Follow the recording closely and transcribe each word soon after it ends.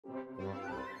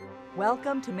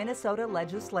Welcome to Minnesota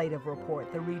Legislative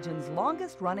Report, the region's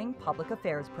longest-running public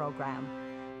affairs program.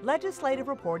 Legislative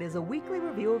Report is a weekly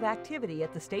review of activity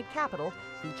at the state capitol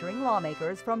featuring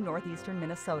lawmakers from northeastern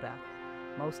Minnesota.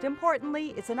 Most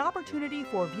importantly, it's an opportunity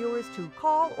for viewers to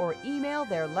call or email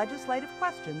their legislative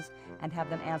questions and have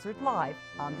them answered live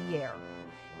on the air.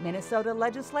 Minnesota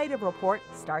Legislative Report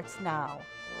starts now.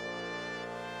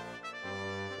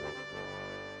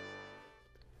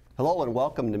 Hello and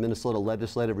welcome to Minnesota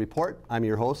Legislative Report. I'm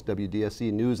your host,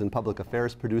 WDSE News and Public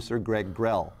Affairs producer Greg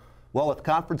Grell. Well, with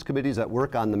conference committees at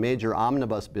work on the major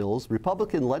omnibus bills,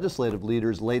 Republican legislative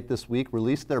leaders late this week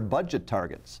released their budget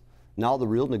targets. Now the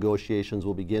real negotiations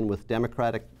will begin with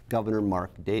Democratic Governor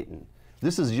Mark Dayton.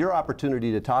 This is your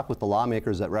opportunity to talk with the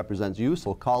lawmakers that represent you,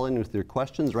 so call in with your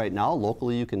questions right now.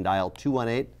 Locally, you can dial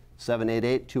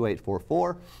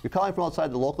 218-788-2844. If you're calling from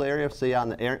outside the local area, say on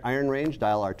the Iron Range,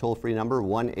 dial our toll-free number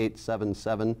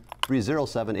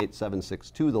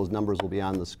 1-877-307-8762. Those numbers will be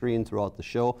on the screen throughout the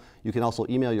show. You can also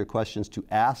email your questions to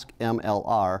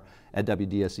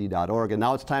askmlr@wdse.org. And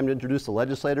now it's time to introduce the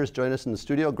legislators. Join us in the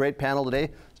studio. Great panel today,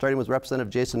 starting with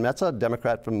Representative Jason Metsa,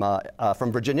 Democrat from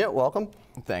Virginia. Welcome.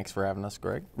 Thanks for having us,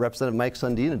 Greg. Representative Mike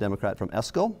Sundin, a Democrat from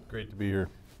Esko. Great to be here.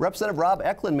 Representative Rob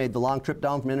Ecklund made the long trip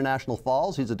down from International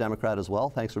Falls. He's a Democrat as well.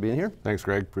 Thanks for being here. Thanks,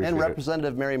 Greg. Appreciate it. And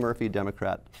Representative Mary Murphy,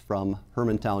 Democrat from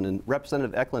Hermantown. And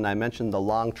Representative Ecklund, I mentioned the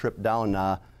long trip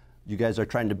down. You guys are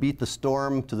trying to beat the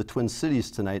storm to the Twin Cities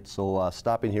tonight, so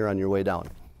stopping here on your way down.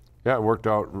 Yeah, it worked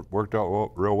out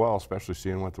real well, especially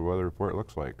seeing what the weather report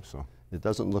looks like. So it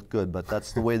doesn't look good, but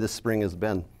that's the way this spring has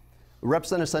been.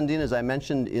 Representative Sundin, as I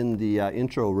mentioned in the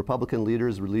intro, Republican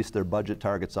leaders released their budget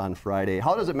targets on Friday.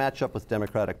 How does it match up with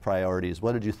Democratic priorities?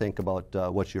 What did you think about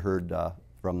what you heard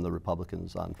from the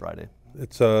Republicans on Friday?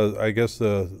 It's, I guess,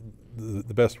 the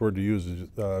best word to use is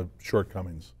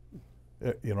shortcomings.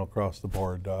 Across the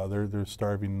board, they're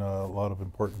starving a lot of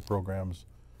important programs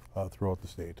throughout the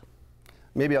state.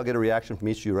 Maybe I'll get a reaction from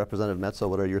each of you. Representative Metsa,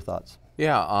 what are your thoughts?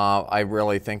 Yeah, I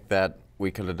really think that we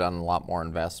could have done a lot more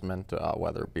investment,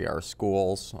 whether it be our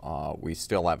schools. We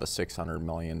still have a $600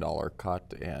 million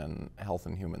cut in health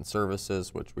and human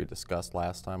services, which we discussed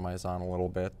last time I was on a little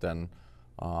bit. And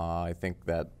I think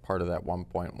that part of that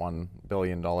 $1.1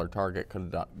 billion target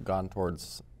could have gone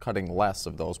towards cutting less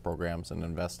of those programs and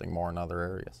investing more in other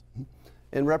areas.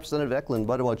 And Representative Ecklund,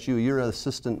 what about you? You're an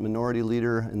assistant minority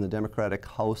leader in the Democratic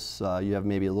House. You have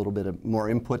maybe a little bit of more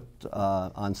input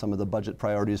on some of the budget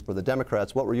priorities for the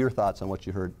Democrats. What were your thoughts on what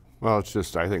you heard? Well, it's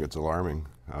just, I think it's alarming.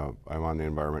 I'm on the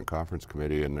Environment Conference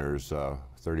Committee, and there's a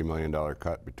 $30 million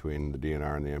cut between the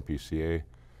DNR and the MPCA.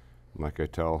 And like I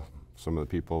tell some of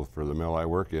the people for the mill I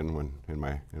work in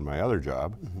in my other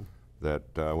job, that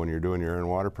when you're doing your own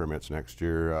water permits next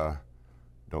year,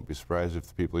 don't be surprised if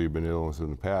the people you've been dealing with in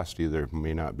the past either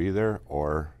may not be there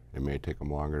or it may take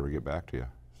them longer to get back to you.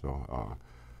 So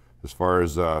as far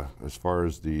as the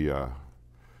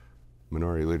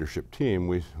minority leadership team,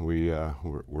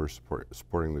 we're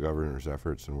supporting the governor's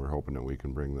efforts, and we're hoping that we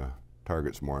can bring the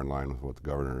targets more in line with what the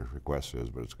governor's request is,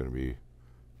 but it's going to be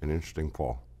an interesting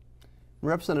fall.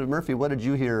 Representative Murphy, what did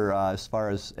you hear as far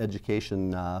as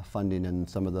education funding and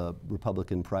some of the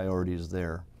Republican priorities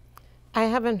there? I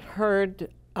haven't heard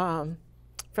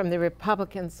from the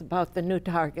Republicans about the new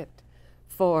target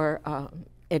for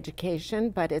education,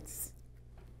 but it's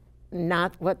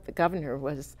not what the governor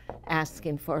was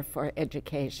asking for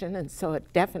education, and so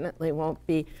it definitely won't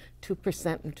be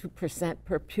 2% and 2%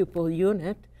 per pupil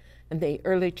unit, and the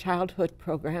early childhood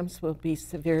programs will be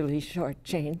severely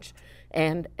shortchanged,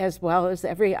 and as well as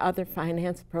every other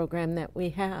finance program that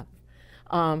we have.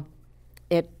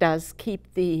 It does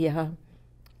keep the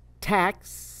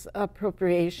tax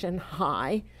appropriation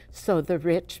high, so the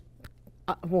rich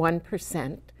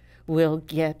 1% will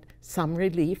get some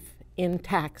relief in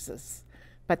taxes.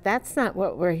 But that's not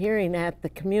what we're hearing at the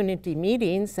community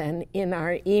meetings and in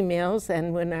our emails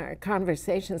and in our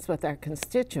conversations with our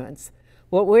constituents.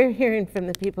 What we're hearing from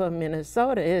the people of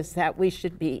Minnesota is that we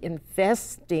should be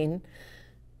investing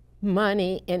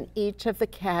money in each of the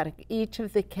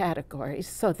categories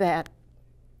so that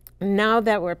now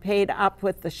that we're paid up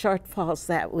with the shortfalls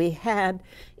that we had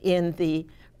in the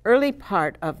early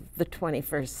part of the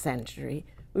 21st century,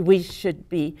 we should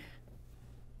be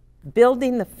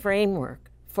building the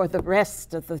framework for the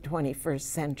rest of the 21st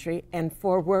century and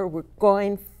for where we're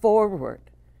going forward.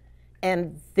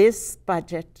 And this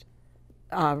budget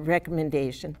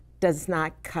recommendation does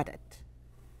not cut it.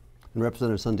 And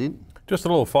Representative Sundin? Just a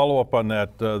little follow-up on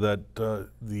that, the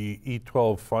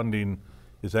E12 funding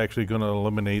is actually going to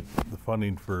eliminate the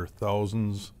funding for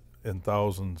thousands and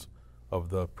thousands of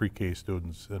the pre-K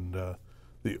students, and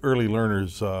the early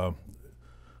learners are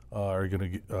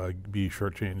going to be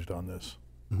shortchanged on this.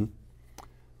 Mm-hmm.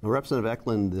 Now, Representative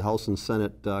Ecklund, the House and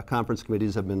Senate conference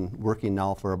committees have been working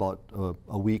now for about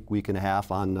a week and a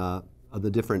half on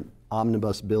the different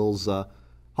omnibus bills.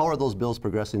 How are those bills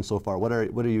progressing so far? What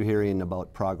are you hearing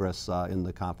about progress in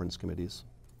the conference committees?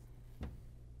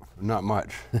 Not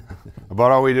much.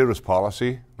 About all we did was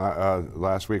policy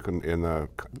last week in the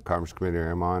conference committee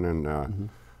I'm on, and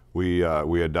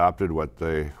we adopted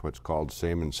what's called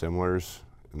same and similars,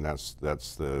 and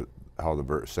that's how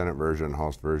the Senate version and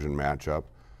House version match up.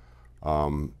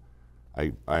 I'm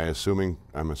assuming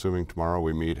tomorrow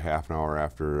we meet half an hour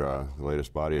after the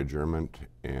latest body adjournment,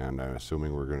 and I'm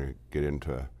assuming we're going to get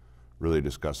into really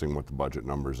discussing what the budget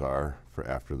numbers are for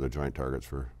after the joint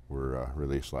targets were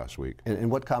released last week.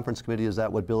 And what conference committee is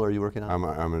that? What bill are you working on?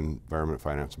 I'm in Environment,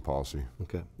 Finance, and Policy.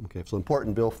 Okay. So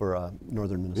important bill for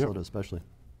northern Minnesota, yep. especially.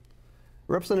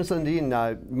 Representative Sundin,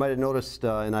 you might have noticed,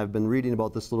 and I've been reading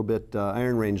about this a little bit,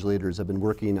 Iron Range leaders have been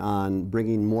working on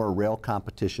bringing more rail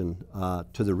competition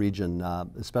to the region,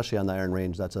 especially on the Iron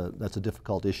Range. That's a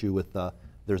difficult issue with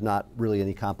there's not really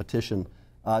any competition.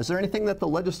 Is there anything that the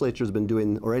legislature has been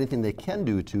doing or anything they can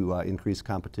do to increase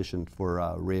competition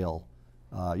for rail?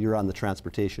 You're on the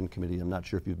Transportation Committee. I'm not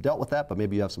sure if you've dealt with that, but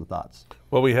maybe you have some thoughts.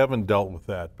 Well, we haven't dealt with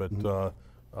that, but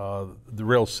the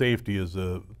rail safety is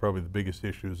probably the biggest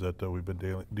issues that we've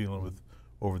been dealing with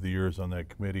over the years on that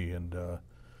committee. And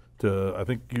I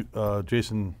think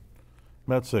Jason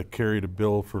Metsa carried a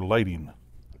bill for lighting.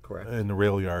 Correct. In the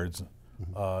rail yards.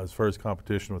 As far as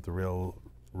competition with the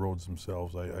railroads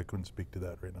themselves, I couldn't speak to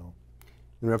that right now.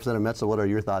 And Representative Metsa, what are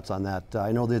your thoughts on that?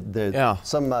 I know that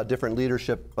some different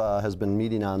leadership has been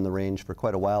meeting on the range for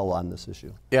quite a while on this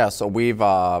issue. Yeah, so we've,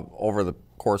 over the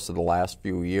course of the last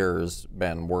few years,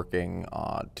 been working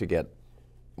to get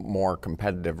more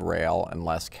competitive rail and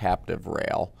less captive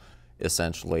rail,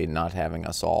 essentially not having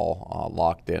us all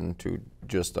locked into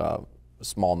just a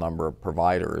small number of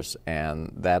providers,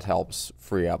 and that helps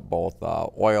free up both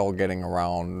oil getting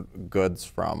around, goods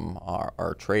from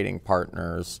our trading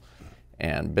partners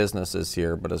and businesses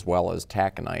here, but as well as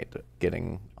taconite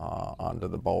getting onto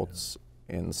the boats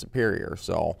in Superior.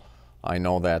 So I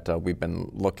know that we've been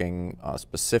looking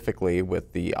specifically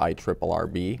with the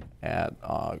IRRB at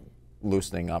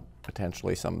loosening up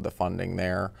potentially some of the funding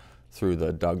there through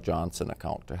the Doug Johnson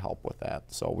account to help with that.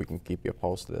 So we can keep you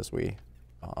posted as we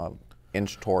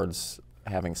inch towards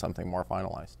having something more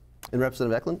finalized. And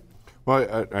Representative Ecklund?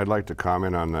 Well, I'd like to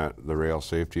comment on the rail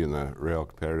safety and the rail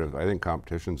competitive. I think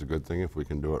competition is a good thing if we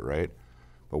can do it right.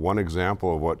 But one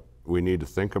example of what we need to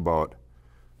think about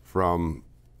from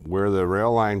where the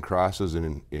rail line crosses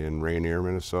in Rainier,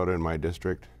 Minnesota, in my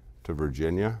district, to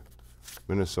Virginia,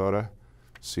 Minnesota,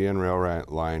 CN rail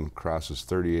line crosses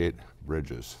 38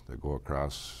 bridges that go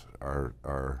across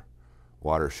our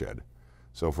watershed.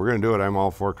 So if we're going to do it, I'm all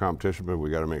for competition, but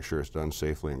we got to make sure it's done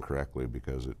safely and correctly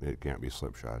because it can't be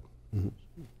slipshod. Mm-hmm.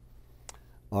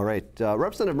 All right,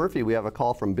 Representative Murphy, we have a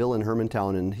call from Bill in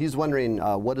Hermantown, and he's wondering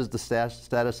what is the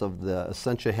status of the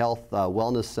Essentia Health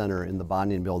Wellness Center in the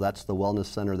bonding bill? That's the wellness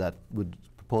center that would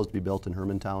propose to be built in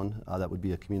Hermantown. That would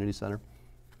be a community center.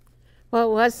 Well,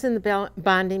 it was in the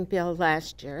bonding bill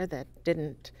last year that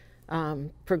didn't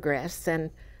progress,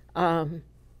 and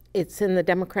it's in the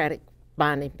Democratic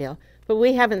bonding bill. But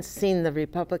we haven't seen the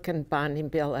Republican bonding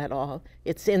bill at all.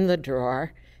 It's in the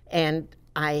drawer, and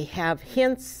I have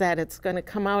hints that it's going to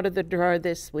come out of the drawer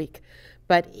this week.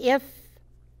 But if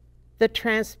the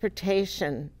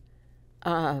transportation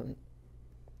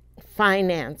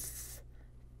finance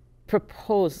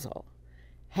proposal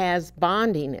has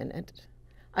bonding in it,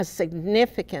 a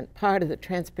significant part of the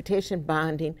transportation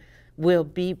bonding will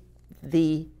be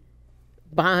the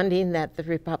bonding that the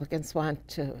Republicans want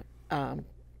to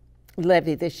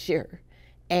levy this year.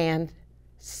 And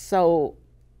so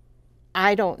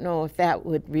I don't know if that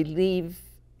would relieve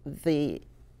the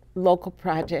local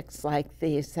projects like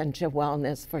the Essentia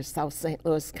Wellness for South St.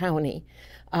 Louis County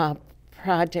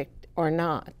project or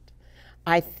not.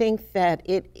 I think that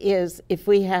it is, if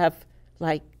we have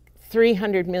like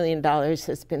 $300 million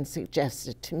has been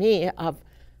suggested to me of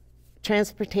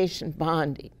transportation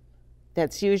bonding,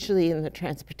 that's usually in the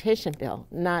transportation bill,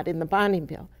 not in the bonding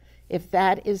bill. If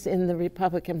that is in the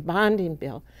Republican bonding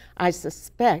bill, I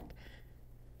suspect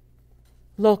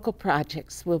local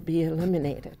projects will be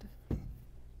eliminated.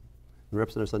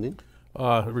 Representative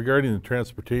Sundin? Regarding the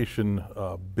transportation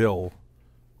bill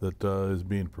that is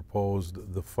being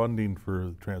proposed, the funding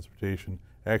for transportation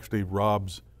actually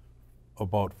robs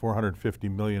about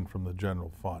 $450 million from the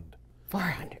general fund.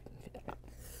 400.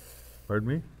 Pardon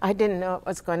me? I didn't know it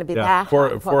was going to be Yeah, that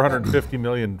high. 450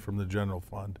 million from the general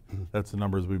fund. That's the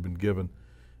numbers we've been given.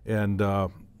 And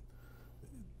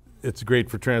it's great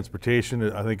for transportation.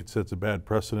 I think it sets a bad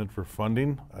precedent for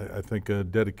funding. I think a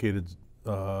dedicated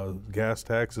gas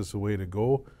tax is the way to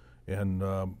go, and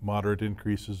moderate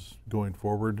increases going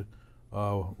forward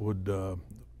would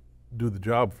do the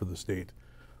job for the state.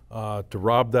 To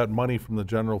rob that money from the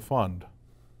general fund,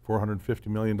 $450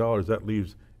 million, that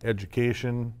leaves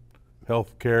education,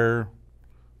 health care,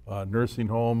 nursing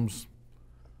homes,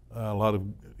 a lot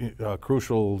of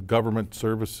crucial government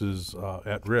services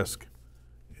at risk,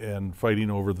 and fighting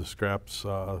over the scraps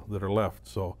that are left.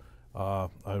 So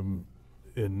I'm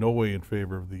in no way in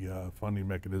favor of the funding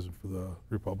mechanism for the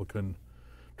Republican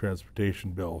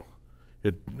transportation bill.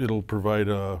 It'll provide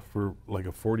for like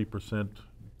a 40%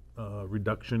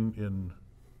 reduction in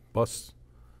bus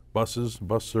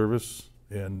service,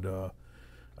 and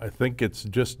I think it's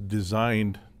just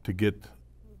designed to get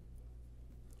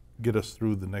us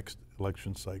through the next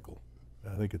election cycle.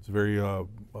 I think it's very a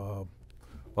lot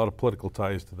of political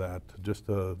ties to that, just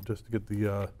to get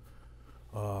the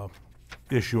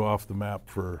issue off the map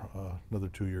for another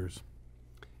 2 years.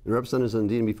 And Representative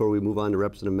Sundin, before we move on to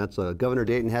Representative Metsa, Governor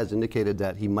Dayton has indicated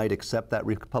that he might accept that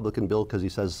Republican bill because he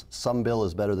says some bill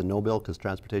is better than no bill because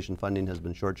transportation funding has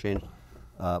been shortchanged.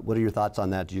 What are your thoughts on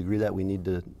that? Do you agree that we need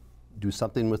to do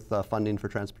something with funding for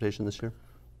transportation this year?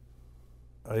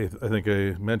 I think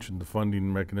I mentioned the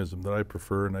funding mechanism that I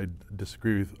prefer, and I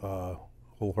disagree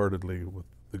wholeheartedly with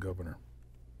the governor.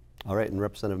 All right, and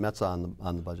Representative Metsa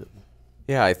on the budget.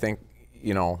 Yeah, I think,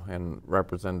 you know, and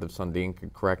Representative Sundin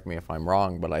could correct me if I'm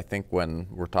wrong, but I think when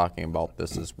we're talking about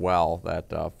this as well,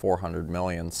 that 400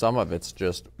 million, some of it's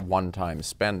just one-time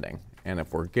spending. And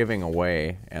if we're giving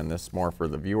away, and this is more for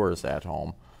the viewers at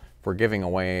home, if we're giving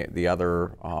away the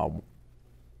other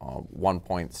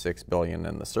 1.6 billion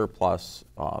in the surplus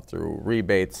through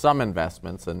rebates, some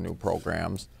investments in new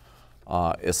programs,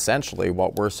 essentially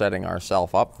what we're setting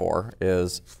ourselves up for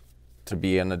is to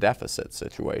be in a deficit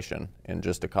situation in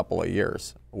just a couple of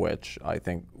years, which I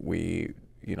think we,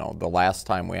 you know, the last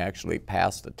time we actually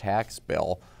passed a tax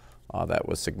bill that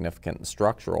was significant and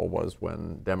structural was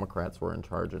when Democrats were in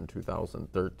charge in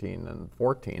 2013 and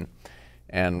 14.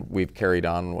 And we've carried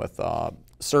on with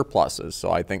surpluses.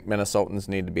 So I think Minnesotans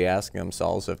need to be asking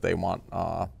themselves if they want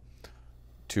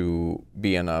to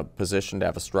be in a position to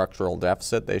have a structural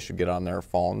deficit. They should get on their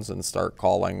phones and start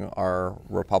calling our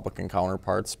Republican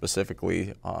counterparts,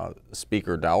 specifically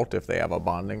Speaker Doubt, if they have a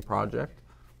bonding project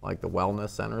like the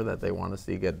wellness center that they want to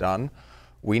see get done.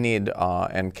 We need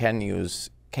and can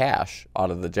use cash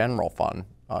out of the general fund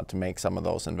to make some of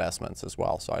those investments as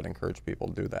well. So I'd encourage people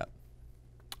to do that.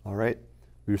 All right.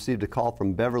 We received a call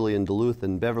from Beverly in Duluth,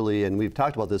 and Beverly, and we've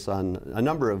talked about this on a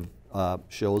number of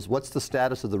shows. What's the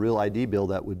status of the Real ID bill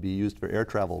that would be used for air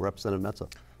travel? Representative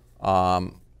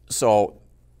Metsa. So,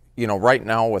 you know, right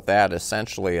now with that,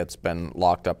 essentially it's been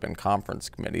locked up in conference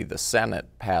committee. The Senate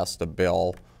passed a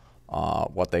bill,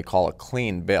 what they call a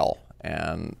clean bill,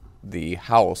 and the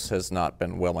House has not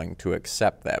been willing to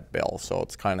accept that bill. So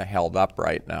it's kind of held up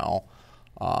right now.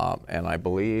 And I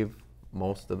believe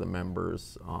most of the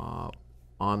members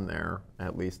on there,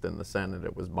 at least in the Senate,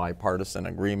 it was bipartisan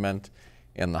agreement.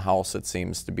 In the House, it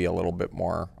seems to be a little bit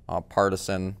more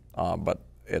partisan, but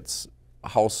it's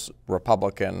House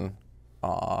Republican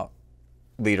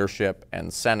leadership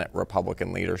and Senate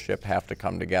Republican leadership have to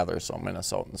come together so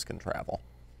Minnesotans can travel.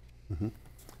 Mm-hmm.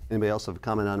 Anybody else have a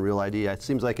comment on Real ID? It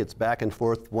seems like it's back and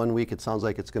forth. 1 week it sounds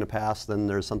like it's going to pass, then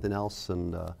there's something else,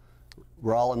 and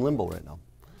we're all in limbo right now.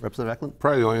 Representative Ecklund?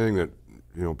 Probably the only thing that,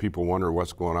 you know, people wonder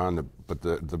what's going on, but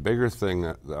the bigger thing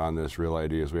on this Real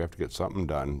ID is we have to get something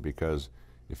done, because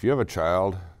if you have a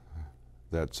child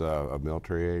that's of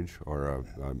military age or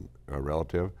a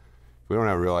relative, if we don't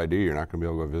have Real ID, you're not going to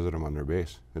be able to go visit them on their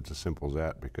base. It's as simple as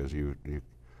that, because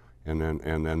and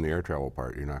then the air travel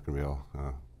part, you're not going to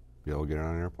be able to get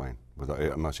on an airplane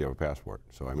unless you have a passport.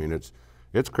 So I mean,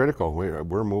 it's critical.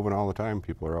 We're moving all the time.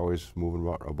 People are always moving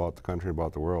about the country,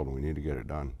 about the world, and we need to get it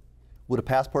done. Would a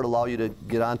passport allow you to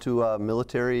get onto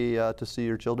military to see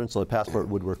your children? So a passport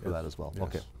would work for that as well. Yes.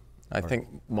 Okay. I think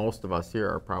most of us here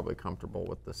are probably comfortable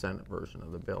with the Senate version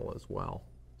of the bill as well.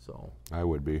 So I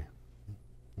would be.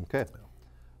 Okay.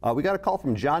 We got a call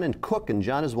from John in Cook, and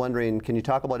John is wondering, can you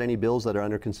talk about any bills that are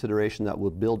under consideration that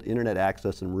will build internet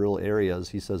access in rural areas?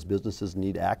 He says businesses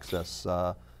need access.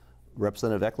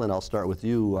 Representative Ecklund, I'll start with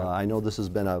you. I know this has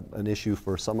been an issue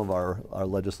for some of our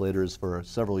legislators for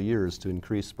several years to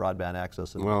increase broadband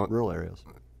access in rural areas.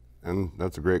 and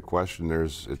that's a great question.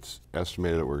 It's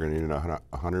estimated that we're going to need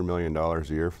 $100 million a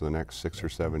year for the next 6 or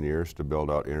 7 years to build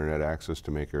out internet access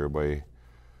to make everybody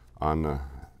on the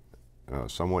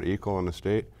somewhat equal in the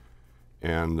state.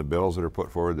 And the bills that are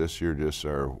put forward this year just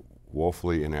are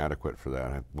woefully inadequate for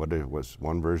that. What it was,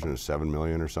 one version is $7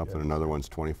 million or something, yes. Another one's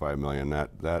 $25 million.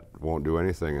 That won't do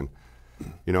anything. And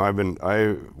you know,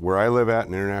 where I live at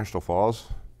in International Falls,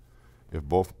 if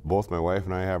both my wife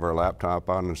and I have our laptop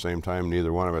on at the same time,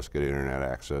 neither one of us get internet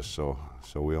access. So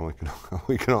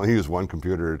we can only use one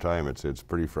computer at a time. It's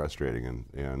pretty frustrating.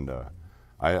 And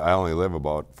I only live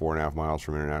about 4.5 miles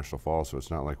from International Falls, so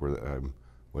it's not like I'm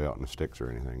way out in the sticks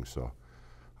or anything. So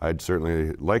I'd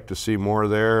certainly like to see more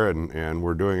there, and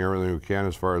we're doing everything we can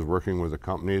as far as working with the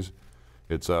companies.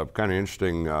 It's kind of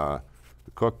interesting.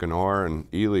 Cook and Orr and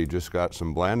Ely just got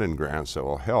some Blandin grants that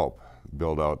will help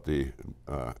build out the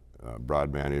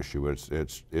broadband issue.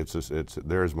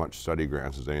 They're as much study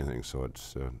grants as anything, so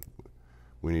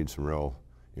we need some real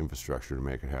infrastructure to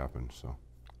make it happen. So,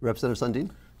 Representative Sundin?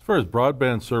 As far as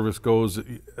broadband service goes,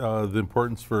 the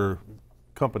importance for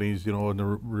companies, you know, in the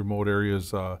remote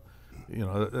areas, you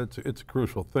know, it's a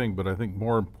crucial thing. But I think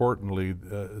more importantly,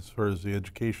 as far as the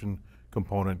education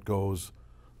component goes,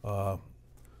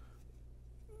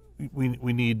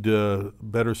 we need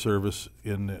better service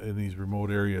in these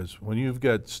remote areas. When you've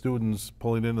got students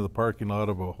pulling into the parking lot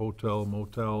of a hotel,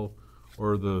 motel,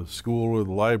 or the school or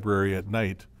the library at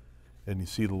night, and you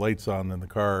see the lights on in the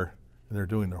car, and they're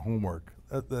doing their homework,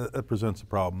 that presents a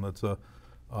problem.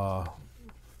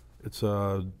 It's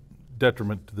a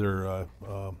detriment to their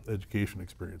education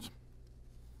experience.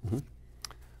 Mm-hmm.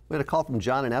 We had a call from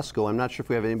John in Ecklund. I'm not sure if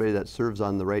we have anybody that serves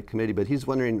on the right committee, but he's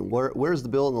wondering where's the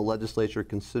bill in the legislature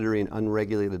considering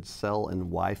unregulated cell and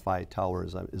Wi-Fi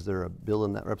towers? Is there a bill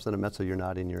in that? Representative Metsa, you're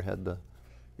nodding your head.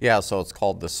 Yeah, so it's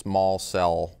called the small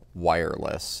cell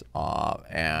wireless,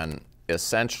 and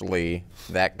essentially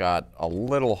that got a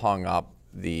little hung up.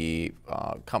 The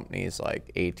companies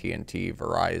like AT&T,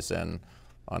 Verizon,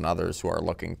 and others who are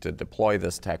looking to deploy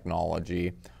this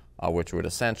technology, which would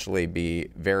essentially be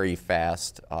very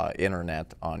fast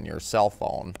internet on your cell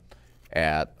phone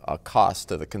at a cost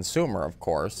to the consumer, of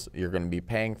course. You're going to be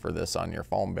paying for this on your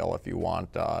phone bill. If you want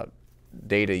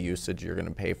data usage, you're going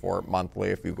to pay for it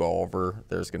monthly. If you go over,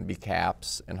 there's going to be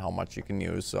caps in how much you can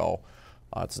use. So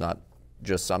it's not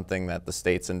just something that the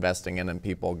state's investing in and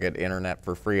people get internet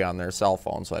for free on their cell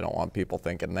phone. So I don't want people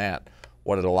thinking that.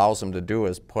 What it allows them to do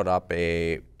is put up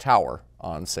a tower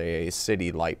on, say, a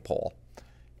city light pole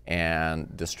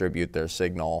and distribute their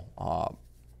signal,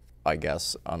 I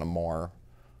guess, on a more,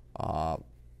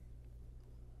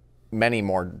 many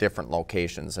more different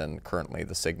locations than currently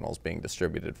the signal's being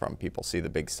distributed from. People see the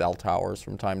big cell towers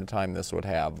from time to time. This would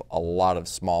have a lot of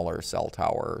smaller cell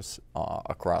towers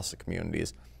across the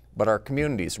communities. But our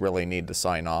communities really need to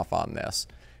sign off on this.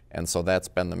 And so that's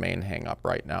been the main hang-up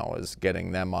right now, is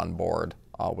getting them on board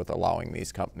with allowing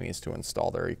these companies to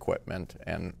install their equipment,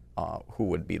 and who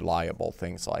would be liable,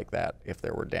 things like that, if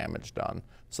there were damage done.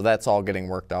 So that's all getting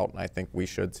worked out, and I think we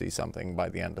should see something by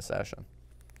the end of session.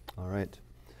 All right.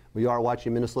 We are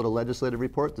watching Minnesota Legislative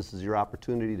Report. This is your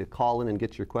opportunity to call in and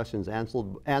get your questions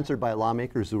answered by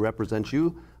lawmakers who represent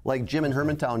you, like Jim in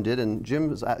Hermantown did. And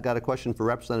Jim's got a question for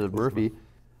Representative Murphy.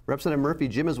 Representative Murphy,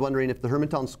 Jim is wondering if the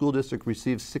Hermantown School District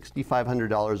receives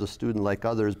 $6,500 a student like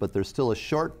others, but there's still a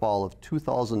shortfall of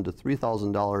 $2,000 to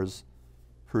 $3,000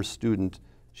 per student.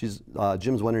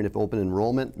 Jim's wondering if open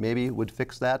enrollment maybe would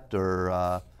fix that,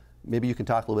 or maybe you can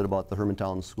talk a little bit about the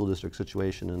Hermantown School District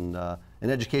situation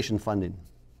and education funding.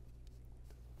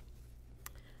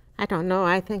 I don't know.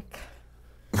 I think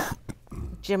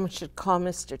Jim should call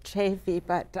Mr. Chafee,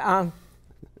 but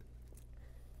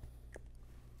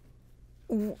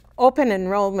open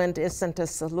enrollment isn't a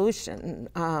solution.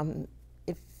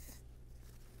 If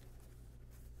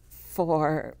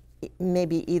for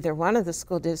maybe either one of the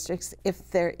school districts, if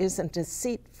there isn't a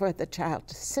seat for the child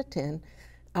to sit in,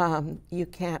 you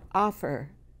can't offer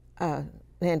an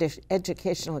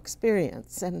educational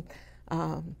experience. And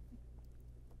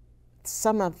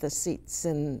some of the seats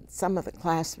in some of the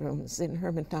classrooms in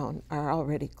Hermantown are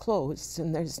already closed,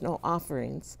 and there's no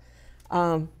offerings.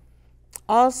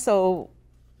 Also,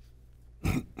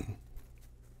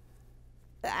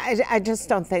 I just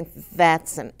don't think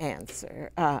that's an answer.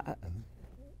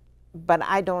 But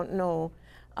I don't know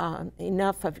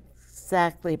enough of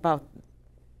exactly about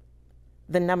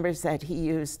the numbers that he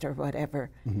used or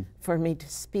whatever for me to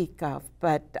speak of.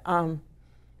 But I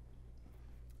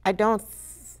don't.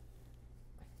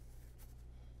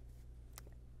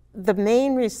 The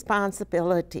main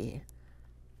responsibility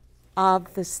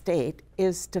of the state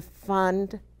is to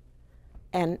fund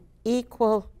and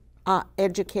equal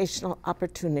educational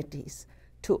opportunities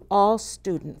to all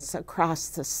students across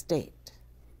the state.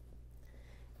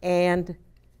 And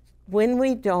when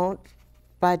we don't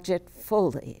budget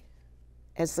fully,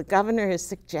 as the governor is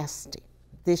suggesting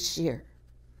this year,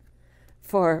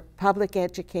 for public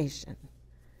education,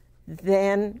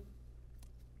 then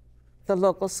the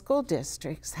local school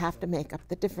districts have to make up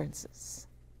the differences.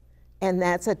 And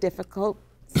that's a difficult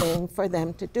thing for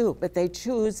them to do, but they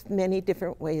choose many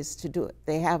different ways to do it.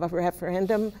 They have a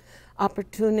referendum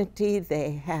opportunity,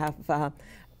 they have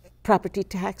property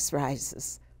tax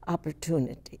rises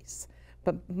opportunities.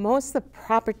 But most of the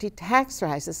property tax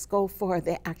rises go for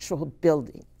the actual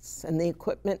buildings and the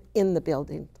equipment in the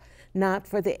buildings, not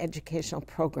for the educational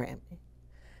programming.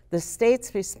 The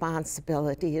state's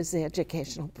responsibility is the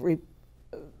educational,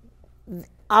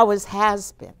 always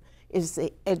has been, is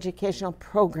the educational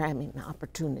programming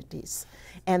opportunities.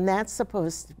 And that's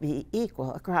supposed to be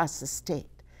equal across the state.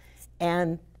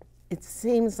 And it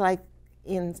seems like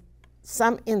in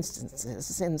some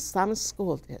instances, in some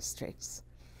school districts,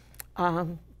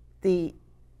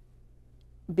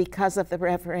 because of the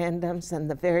referendums and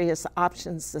the various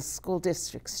options the school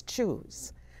districts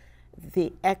choose,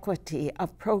 the equity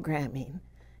of programming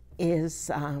is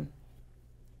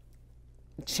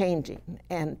changing,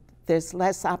 and there's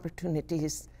less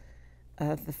opportunities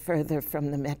the further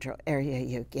from the metro area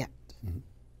you get. Mm-hmm.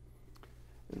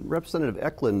 Representative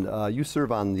Ecklund, you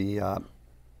serve on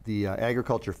the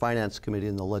Agriculture Finance Committee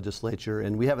in the legislature,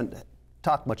 and we haven't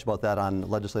talked much about that on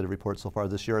legislative reports so far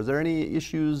this year. Are there any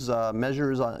issues,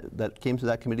 measures that came to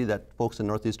that committee that folks in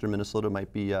northeastern Minnesota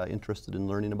might be interested in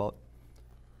learning about?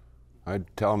 I'd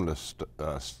tell them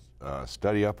to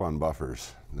study up on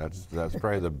buffers. That's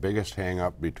probably the biggest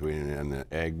hang-up between the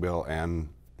ag bill and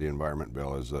the environment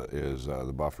bill is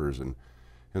the buffers, and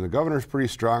the governor's pretty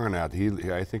strong on that.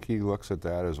 I think he looks at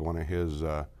that as one of his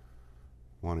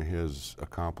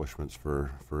accomplishments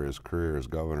for his career as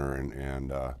governor,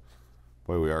 and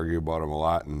boy, we argue about him a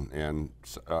lot, and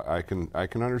I can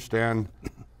understand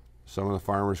some of the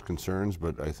farmers' concerns,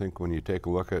 but I think when you take a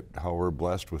look at how we're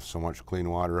blessed with so much clean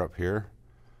water up here,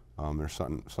 there's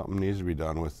something needs to be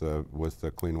done with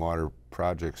the clean water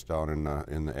projects down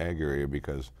in the ag area,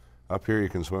 because up here you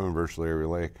can swim in virtually every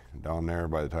lake. Down there,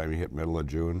 by the time you hit middle of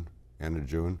June, end of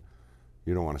June,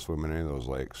 you don't want to swim in any of those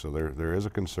lakes. So there is a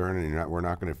concern, and we're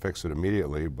not going to fix it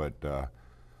immediately, but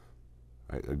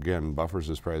again, buffers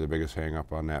is probably the biggest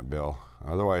hang-up on that bill.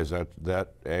 Otherwise,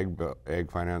 that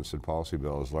ag finance and policy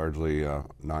bill is largely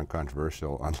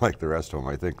non-controversial, unlike the rest of them.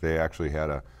 I think they actually had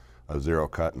a zero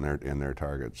cut in their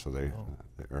target, so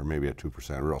or maybe a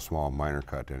 2%, a real small minor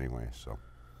cut anyway. So.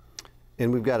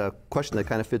 And we've got a question that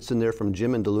kind of fits in there from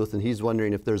Jim in Duluth, and he's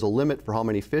wondering if there's a limit for how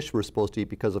many fish we're supposed to eat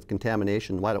because of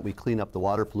contamination. Why don't we clean up the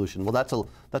water pollution? Well,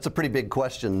 that's a pretty big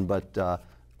question, but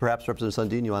perhaps Representative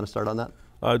Sundin, you want to start on that?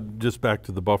 Just back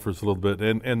to the buffers a little bit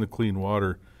and the clean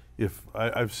water. If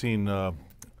I've seen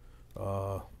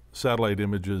satellite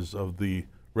images of the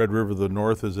Red River of the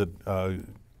North as it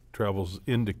travels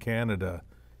into Canada,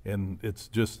 and it's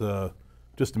just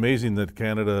amazing that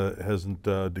Canada hasn't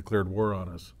declared war on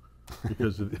us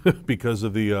because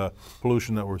of the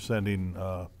pollution that we're sending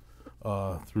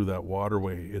through that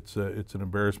waterway. It's an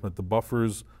embarrassment. The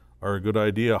buffers are a good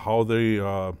idea. How they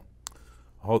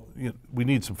we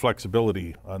need some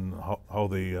flexibility on how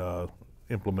they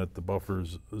implement the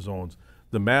buffers zones.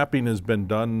 The mapping has been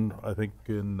done, I think,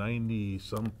 in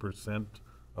 90-some%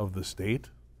 of the state.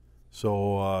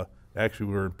 So actually,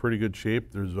 we're in pretty good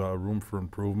shape. There's room for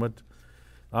improvement.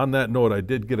 On that note, I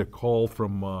did get a call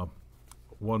from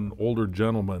one older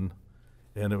gentleman,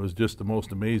 and it was just the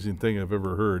most amazing thing I've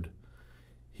ever heard.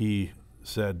 He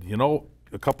said, you know,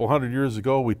 a couple hundred years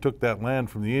ago, we took that land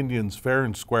from the Indians fair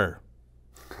and square.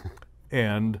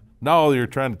 And now you're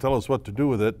trying to tell us what to do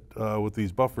with it with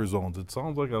these buffer zones. It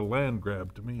sounds like a land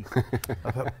grab to me.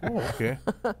 I thought, oh, okay.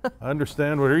 I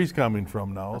understand where he's coming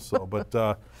from now. So, but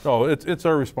no, it's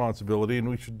our responsibility, and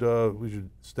we should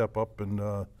step up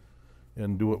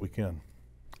and do what we can.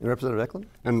 And Representative Ecklund?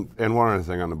 And one other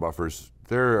thing on the buffers,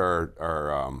 there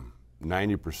are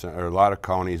 90%, or a lot of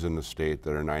counties in the state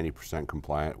that are 90%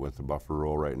 compliant with the buffer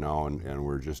rule right now, and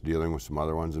we're just dealing with some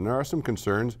other ones. And there are some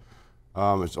concerns.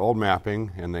 It's old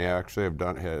mapping, and they actually have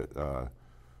done,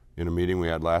 in a meeting we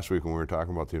had last week when we were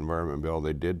talking about the environment bill,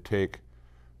 they did take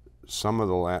some of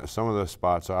the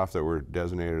spots off that were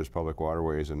designated as public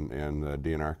waterways, and the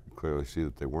DNR could clearly see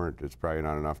that they weren't. It's probably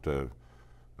not enough to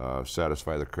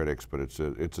satisfy the critics, but it's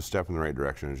a step in the right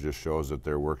direction. It just shows that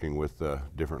they're working with the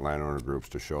different landowner groups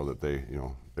to show that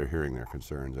they're hearing their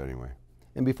concerns anyway.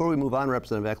 And before we move on,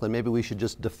 Representative Ecklund, maybe we should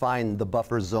just define the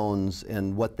buffer zones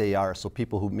and what they are so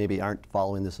people who maybe aren't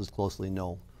following this as closely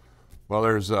know. Well,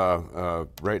 there's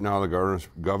right now the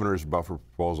governor's buffer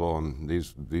proposal, and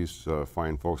these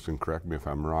fine folks can correct me if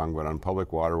I'm wrong, but on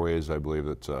public waterways, I believe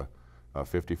it's a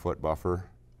 50-foot buffer.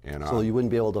 And so you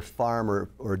wouldn't be able to farm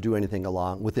or do anything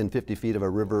along within 50 feet of a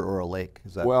river or a lake,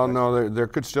 is that well, correct? no, there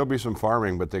could still be some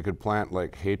farming, but they could plant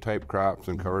like hay-type crops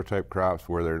and cover-type crops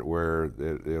where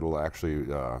it'll actually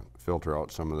filter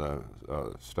out some of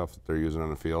the stuff that they're using on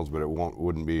the fields, but it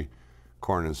wouldn't be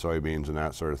corn and soybeans and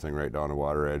that sort of thing right down the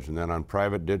water edge. And then on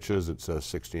private ditches, it's a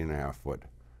 16.5-foot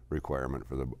requirement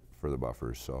for the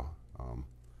buffers. So,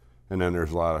 and then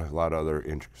there's a lot of other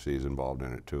intricacies involved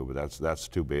in it too. But that's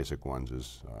two basic ones: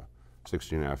 is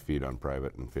 16.5 feet on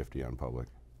private and 50 on public.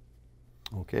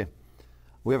 Okay.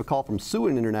 We have a call from Sue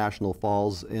in International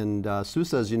Falls, and Sue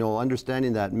says, you know,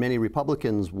 understanding that many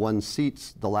Republicans won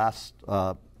seats the last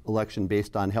election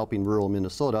based on helping rural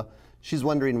Minnesota, she's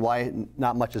wondering why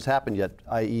not much has happened yet,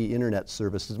 i.e. internet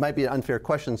services. It might be an unfair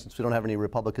question since we don't have any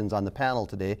Republicans on the panel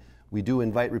today. We do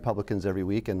invite Republicans every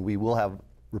week, and we will have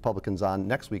Republicans on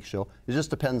next week's show. It just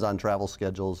depends on travel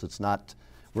schedules. It's not,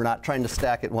 we're not trying to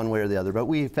stack it one way or the other, but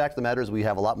the fact of the matter is we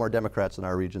have a lot more Democrats in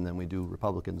our region than we do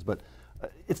Republicans. But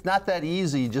it's not that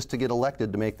easy just to get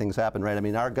elected to make things happen, right? I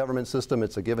mean, our government system,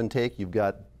 it's a give and take. You've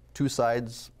got two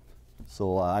sides.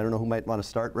 So I don't know who might want to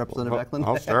start, Representative Ecklund.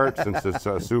 I'll start since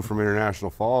it's Sue from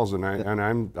International Falls, and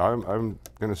I'm going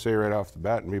to say right off the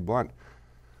bat and be blunt,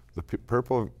 the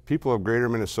people of Greater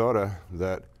Minnesota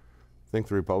that think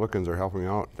the Republicans are helping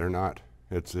out, they're not.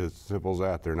 It's as simple as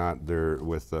that. They're not. They're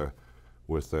with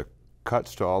the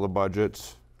cuts to all the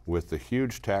budgets, with the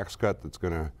huge tax cut that's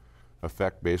going to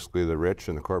affect basically the rich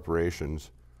and the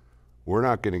corporations. We're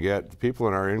not going to get the people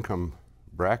in our income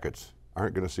brackets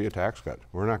aren't going to see a tax cut.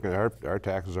 We're not going to, our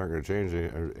taxes aren't going to change,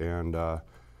 and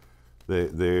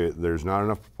there's not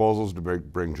enough proposals to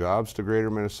bring jobs to Greater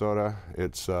Minnesota.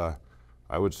 It's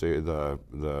I would say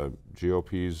the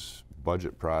GOP's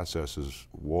budget process is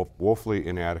woefully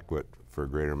inadequate for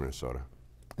Greater Minnesota.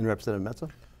 And Representative Metsa?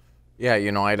 Yeah,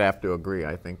 you know, I'd have to agree.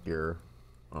 I think you're,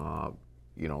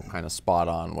 you know, kind of spot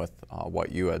on with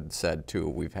what you had said too.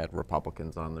 We've had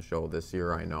Republicans on the show this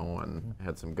year, I know, and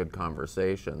had some good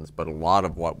conversations, but a lot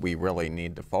of what we really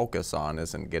need to focus on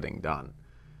isn't getting done.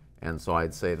 And so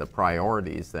I'd say the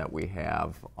priorities that we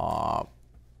have,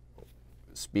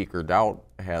 Speaker Doubt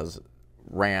has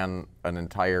ran an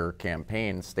entire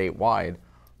campaign statewide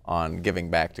on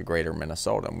giving back to Greater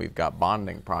Minnesota, and we've got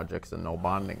bonding projects and no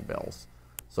bonding bills.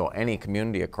 So any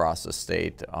community across the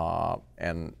state,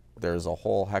 and there's a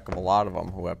whole heck of a lot of them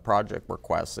who have project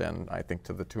requests in, I think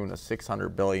to the tune of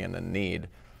 $600 billion in need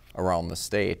around the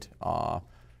state, or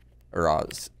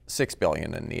 $6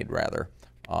 billion in need rather,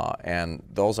 and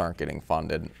those aren't getting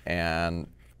funded. And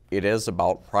it is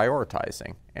about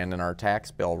prioritizing. And in our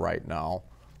tax bill right now,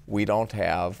 we don't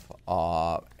have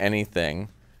anything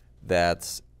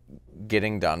that's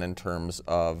getting done in terms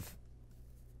of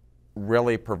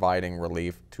really providing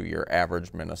relief to your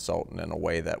average Minnesotan in a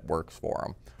way that works for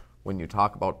them. When you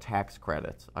talk about tax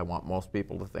credits, I want most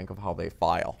people to think of how they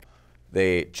file.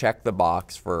 They check the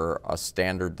box for a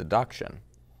standard deduction.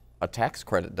 A tax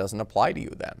credit doesn't apply to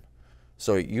you then.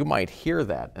 So you might hear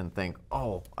that and think,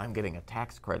 oh, I'm getting a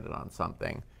tax credit on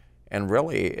something. And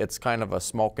really, it's kind of a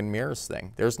smoke and mirrors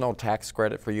thing. There's no tax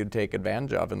credit for you to take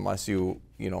advantage of unless you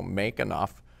make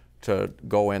enough to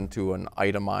go into an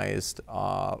itemized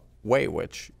way,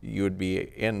 which you would be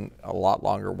in a lot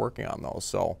longer working on those.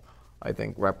 So I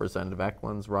think Representative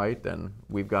Ecklund's right, and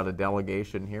we've got a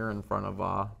delegation here in front of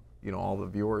all the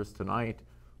viewers tonight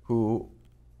who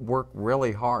work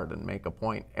really hard and make a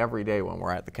point every day when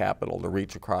we're at the Capitol to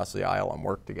reach across the aisle and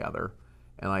work together.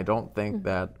 And I don't think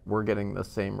that we're getting the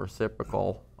same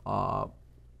reciprocal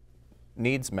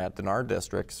needs met in our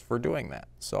districts for doing that.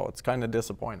 So it's kind of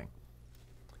disappointing.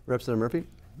 Representative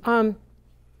Murphy?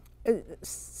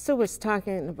 Sue was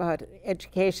talking about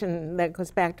education that goes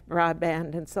back to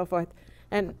broadband and so forth.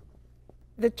 And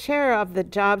the chair of the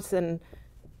Jobs and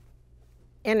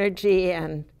Energy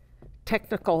and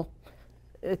Technical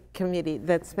Committee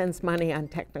that spends money on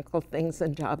technical things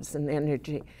and jobs and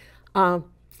energy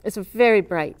is a very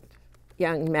bright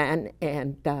young man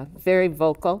and very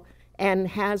vocal, and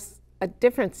has a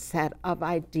different set of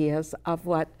ideas of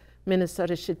what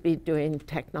Minnesota should be doing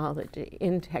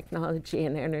in technology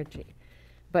and energy,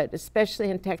 but especially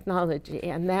in technology.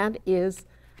 And that is,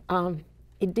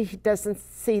 he doesn't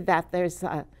see that there's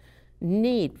a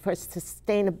need for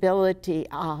sustainability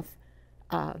of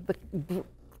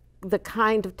the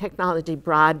kind of technology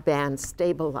broadband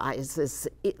stabilizes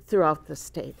throughout the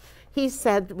state. he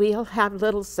said we'll have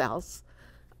little cells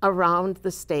around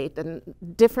the state and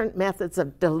different methods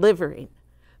of delivering.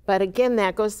 But again,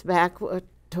 that goes back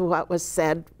to what was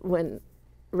said when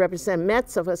Representative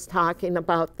Metsa was talking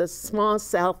about the small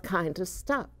cell kind of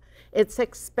stuff. It's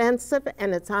expensive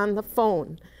and it's on the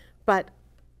phone, but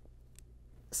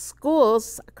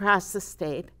schools across the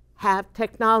state have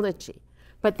technology,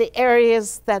 but the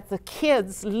areas that the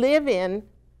kids live in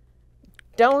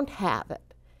don't have it.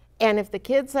 And if the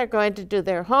kids are going to do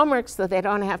their homework so they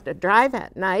don't have to drive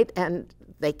at night, and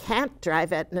they can't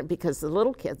drive at night because the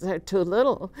little kids are too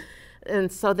little,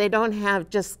 and so they don't have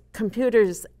just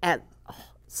computers at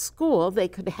school, they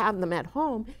could have them at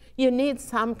home, you need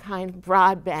some kind of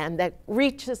broadband that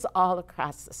reaches all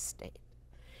across the state.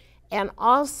 And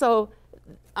also,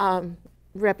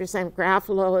 Representative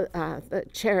Garofalo, the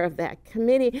chair of that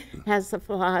committee, has the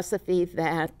philosophy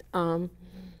that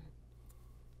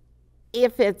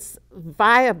if it's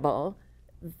viable,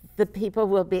 the people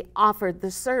will be offered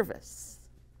the service.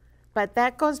 But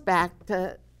that goes back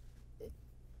to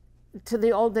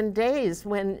the olden days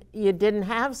when you didn't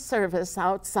have service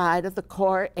outside of the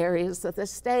core areas of the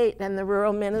state, and the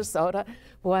rural Minnesota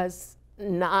was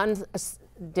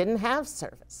didn't have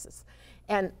services.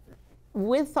 And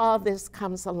with all this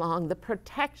comes along the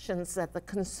protections that the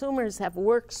consumers have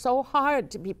worked so hard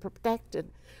to be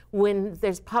protected when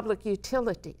there's public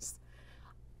utilities.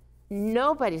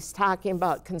 Nobody's talking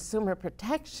about consumer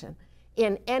protection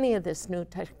in any of this new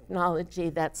technology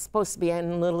that's supposed to be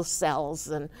in little cells,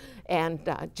 and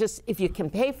just if you can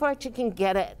pay for it, you can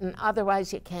get it, and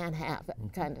otherwise you can't have it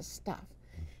kind of stuff.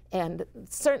 And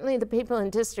certainly the people in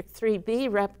District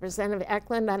 3B, Representative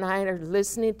Ecklund and I are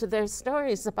listening to their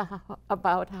stories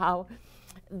about how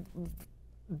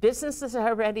businesses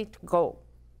are ready to go,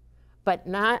 but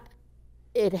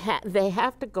they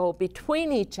have to go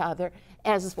between each other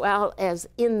as well as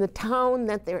in the town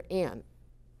that they're in.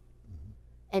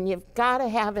 And you've got to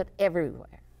have it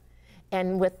everywhere.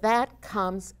 And with that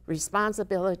comes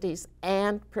responsibilities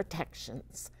and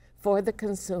protections for the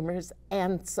consumers,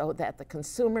 and so that the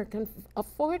consumer can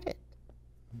afford it.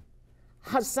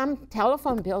 Some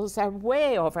telephone bills are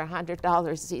way over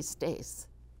 $100 these days.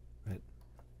 Right.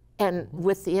 And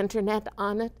with the internet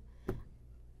on it,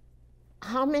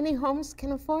 how many homes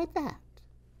can afford that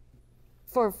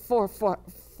for four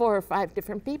or five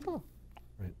different people?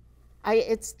 Right.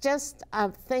 It's just a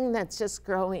thing that's just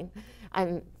growing.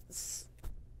 And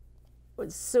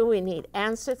Sue, we need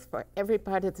answers for every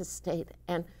part of the state.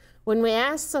 And when we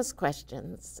ask those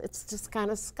questions, it's just kind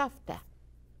of scoffed at.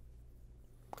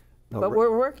 But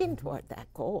we're working toward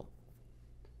that goal.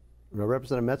 Now,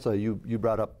 Representative Metsa, you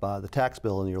brought up the tax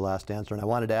bill in your last answer, and I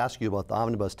wanted to ask you about the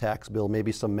omnibus tax bill,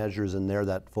 maybe some measures in there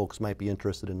that folks might be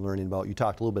interested in learning about. You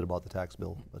talked a little bit about the tax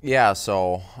bill. Yeah,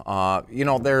 so, you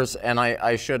know, and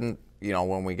I shouldn't, you know,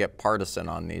 when we get partisan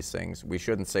on these things, we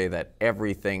shouldn't say that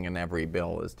everything in every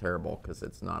bill is terrible, because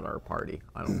it's not our party.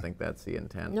 I don't think that's the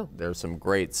intent. No. There's some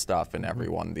great stuff in every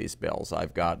one of these bills.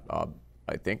 I've got,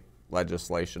 I think,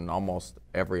 legislation, almost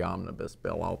every omnibus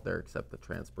bill out there except the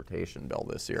transportation bill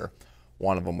this year.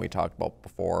 One of them we talked about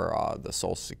before, the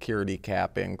Social Security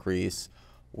cap increase,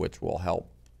 which will help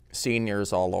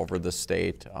seniors all over the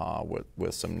state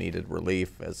with some needed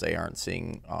relief, as they aren't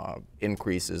seeing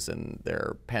increases in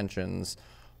their pensions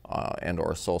and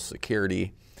or Social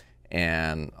Security,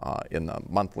 and in the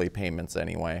monthly payments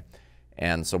anyway.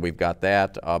 And so we've got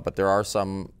that, but there are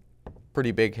some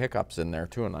pretty big hiccups in there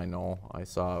too, and I know I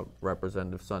saw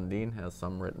Representative Sundin has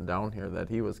some written down here that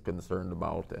he was concerned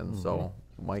about, and so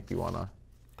Mike, you want to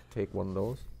take one of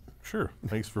those? Sure.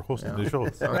 Thanks for hosting the show.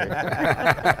 Sorry.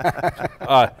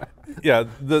 Yeah,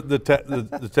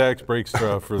 the tax breaks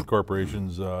for the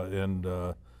corporations, and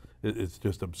it's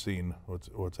just obscene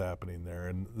what's happening there.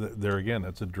 And there again,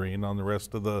 it's a drain on the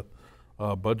rest of the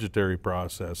budgetary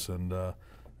process. And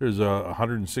there's a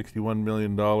 $161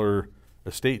 million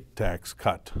estate tax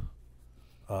cut.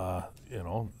 You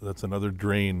know, that's another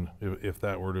drain if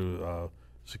that were to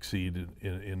succeed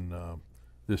in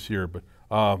this year. But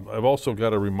I've also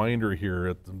got a reminder here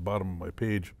at the bottom of my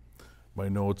page, my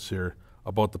notes here,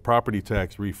 about the property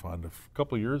tax refund. A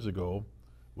couple of years ago,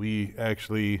 we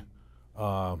actually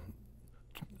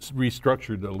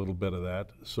restructured a little bit of that,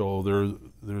 so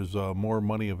there's more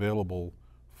money available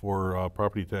for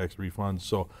property tax refunds.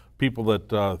 So people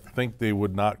that think they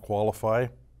would not qualify,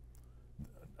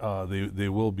 they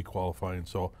will be qualifying.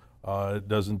 So it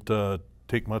doesn't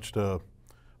take much to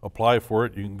apply for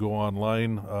it. You can go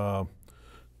online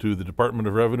to the Department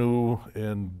of Revenue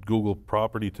and Google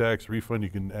property tax refund. You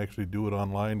can actually do it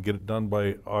online, get it done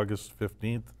by August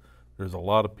 15th. There's a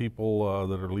lot of people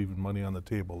that are leaving money on the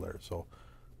table there. So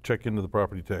check into the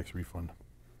property tax refund.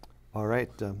 All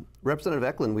right.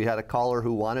 Representative Ecklund, we had a caller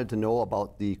who wanted to know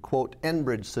about the, quote,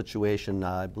 Enbridge situation.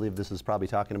 I believe this is probably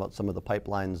talking about some of the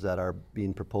pipelines that are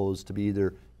being proposed to be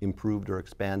either improved or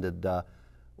expanded.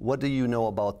 What do you know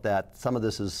about that? Some of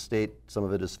this is state, some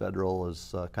of it is federal,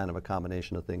 is kind of a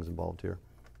combination of things involved here.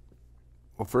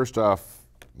 Well, first off,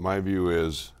 my view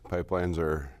is pipelines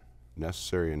are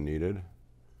necessary and needed,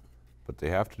 but they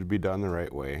have to be done the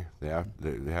right way. They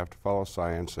have to follow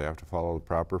science. They have to follow the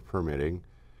proper permitting.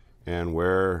 And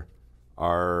where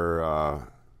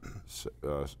our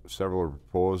several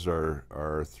proposed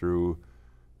are through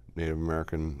Native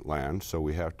American land, so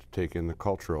we have to take in the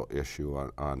cultural issue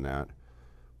on that.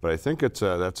 But I think that's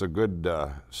a good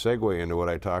segue into what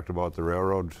I talked about, the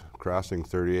railroad crossing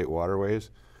 38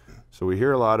 waterways. So we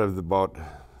hear a lot about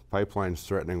pipelines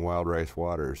threatening wild rice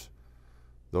waters.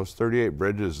 Those 38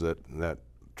 bridges that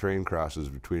train crosses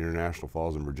between International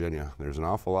Falls and Virginia, there's an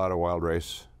awful lot of wild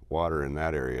rice water in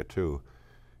that area too.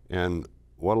 And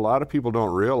what a lot of people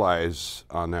don't realize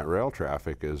on that rail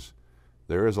traffic is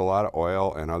there is a lot of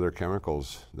oil and other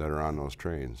chemicals that are on those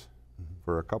trains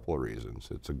for a couple of reasons.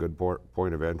 It's a good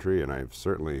point of entry, and I'm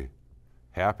certainly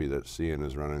happy that CN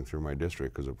is running through my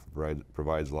district because it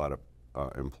provides a lot of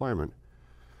employment.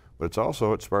 But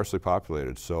it's sparsely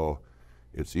populated, so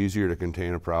it's easier to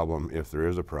contain a problem if there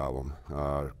is a problem.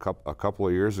 A couple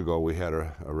of years ago, we had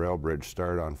a rail bridge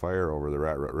start on fire over the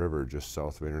Rat River just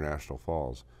south of International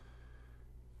Falls.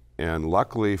 And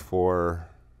luckily for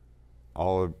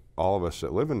all of us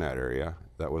that live in that area,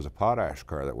 that was a potash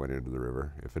car that went into the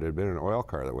river. If it had been an oil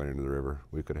car that went into the river,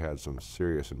 we could have had some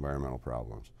serious environmental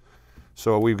problems.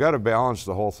 So we've got to balance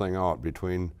the whole thing out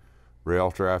between rail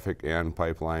traffic and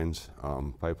pipelines.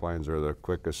 Pipelines are the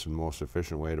quickest and most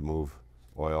efficient way to move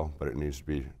oil, but it needs to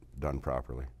be done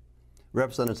properly.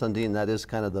 Representative Sundin, that is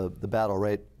kind of the battle,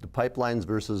 right? The pipelines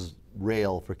versus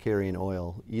rail for carrying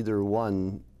oil. Either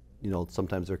one,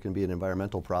 sometimes there can be an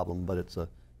environmental problem, but it's a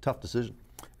tough decision.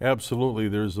 Absolutely.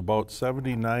 There's about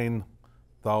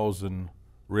 79,000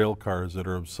 rail cars that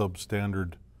are of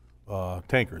substandard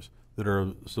tankers that are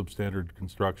of substandard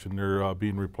construction. They're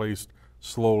being replaced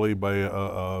slowly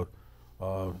by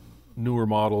newer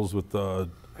models with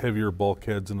heavier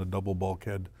bulkheads and a double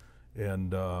bulkhead,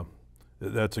 and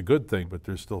that's a good thing, but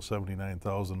there's still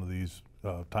 79,000 of these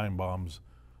time bombs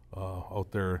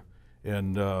out there.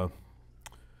 And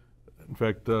in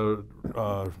fact,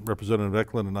 Representative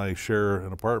Ecklund and I share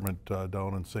an apartment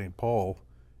down in St. Paul,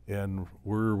 and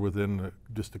we're within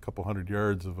just a couple hundred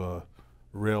yards of a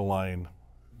rail line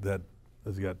that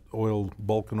has got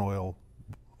Vulcan oil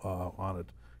on it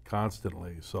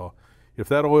constantly. So if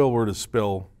that oil were to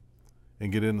spill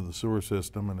and get into the sewer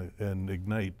system and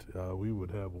ignite, we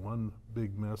would have one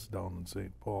big mess down in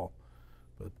St. Paul.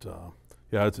 But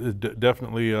yeah, it's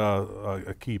definitely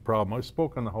a key problem. I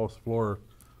spoke on the House floor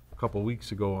a couple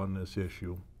weeks ago on this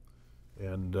issue,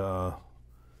 and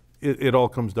it all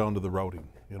comes down to the routing.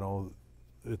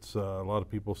 It's a lot of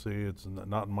people say it's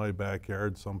not in my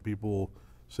backyard. Some people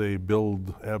say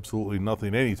build absolutely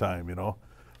nothing anytime,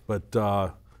 but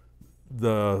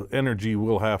the energy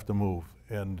will have to move,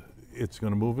 and it's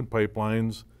going to move in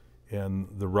pipelines, and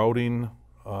the routing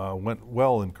went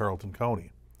well in Carleton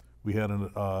County. We had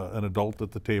an adult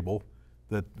at the table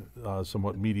that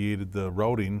somewhat mediated the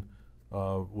routing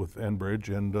with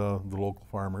Enbridge and the local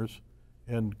farmers,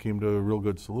 and came to a real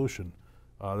good solution.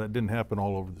 That didn't happen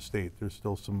all over the state. There's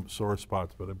still some sore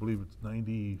spots, but I believe it's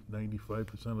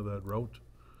 95% of that route,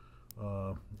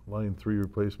 Line 3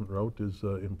 replacement route, is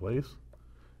in place.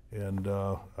 And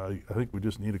I think we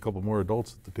just need a couple more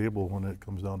adults at the table when it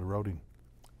comes down to routing.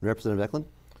 Representative Ecklund?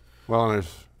 Well, and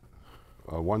there's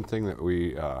one thing that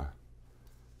we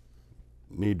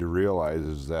need to realize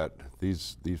is that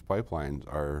these pipelines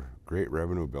are great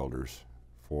revenue builders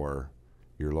for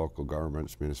your local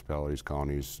governments, municipalities,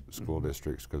 counties, school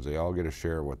districts, because they all get a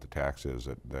share of what the tax is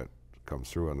that comes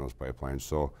through on those pipelines.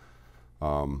 So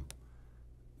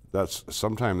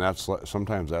sometimes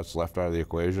that's left out of the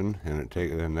equation,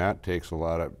 and that takes a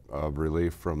lot of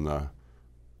relief from the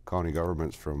county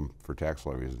governments for tax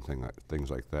levies and things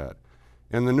like that.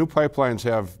 And the new pipelines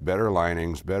have better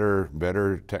linings, better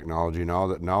technology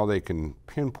now they can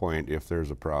pinpoint if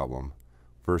there's a problem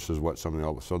versus what some of the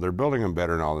old. So they're building them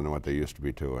better now than what they used to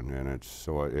be too, and I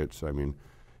mean,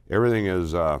 everything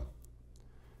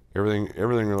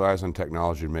relies on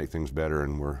technology to make things better,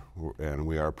 and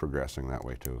we are progressing that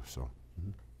way too. So.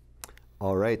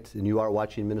 All right, and you are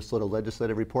watching Minnesota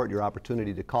Legislative Report. Your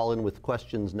opportunity to call in with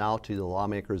questions now to the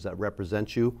lawmakers that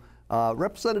represent you.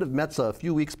 Representative Metsa, a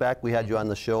few weeks back we had you on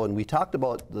the show, and we talked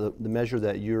about the measure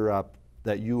that you're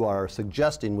that you are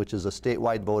suggesting, which is a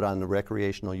statewide vote on the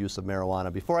recreational use of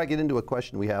marijuana. Before I get into a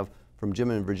question we have from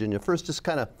Jim in Virginia, first just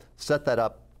kind of set that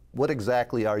up. What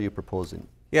exactly are you proposing?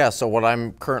 Yeah, so what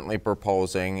I'm currently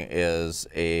proposing is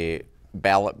a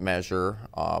ballot measure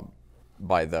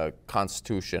by the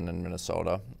Constitution in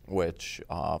Minnesota, which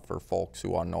for folks who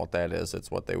want to know what that is,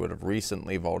 it's what they would have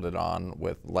recently voted on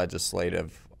with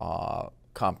legislative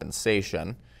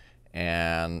compensation.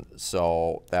 And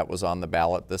so that was on the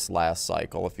ballot this last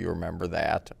cycle, if you remember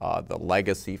that. The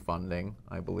legacy funding,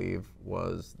 I believe,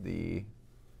 was the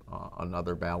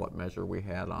another ballot measure we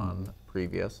had on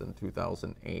previous in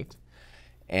 2008.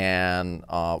 And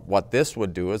what this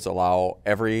would do is allow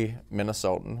every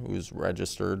Minnesotan who's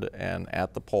registered and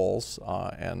at the polls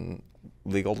and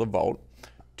legal to vote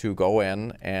to go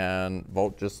in and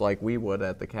vote just like we would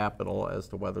at the Capitol as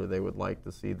to whether they would like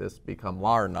to see this become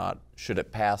law or not, should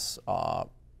it pass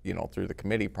you know, through the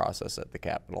committee process at the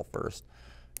Capitol first.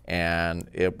 And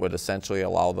it would essentially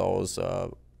allow those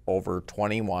over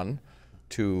 21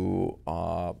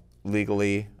 to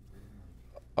legally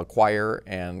acquire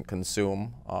and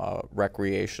consume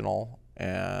recreational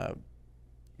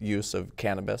use of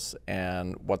cannabis.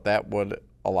 And what that would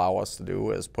allow us to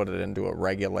do is put it into a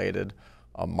regulated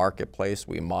marketplace.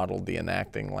 We modeled the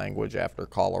enacting language after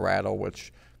Colorado,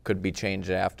 which could be changed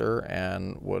after,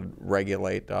 and would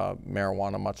regulate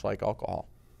marijuana much like alcohol.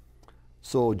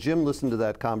 So Jim listened to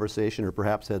that conversation, or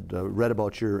perhaps had read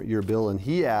about your bill, and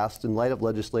he asked, in light of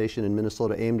legislation in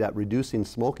Minnesota aimed at reducing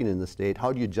smoking in the state,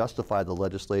 how do you justify the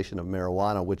legislation of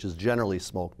marijuana, which is generally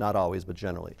smoked, not always, but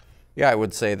generally? Yeah, I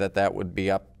would say that that would be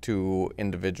up to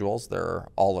individuals. They're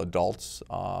all adults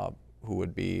who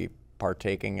would be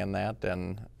partaking in that,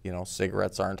 and you know,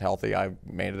 cigarettes aren't healthy. I've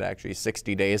made it actually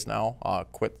 60 days now,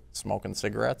 quit smoking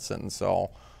cigarettes, and so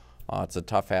it's a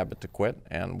tough habit to quit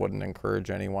and wouldn't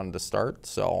encourage anyone to start.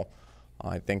 So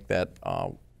I think that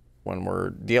when we're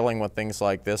dealing with things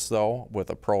like this, though,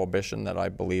 with a prohibition that I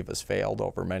believe has failed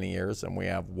over many years, and we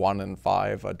have 1 in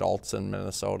 5 adults in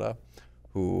Minnesota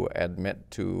who admit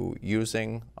to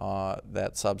using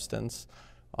that substance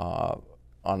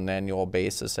on an annual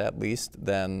basis at least,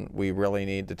 then we really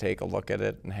need to take a look at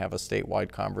it and have a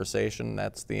statewide conversation.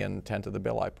 That's the intent of the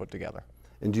bill I put together.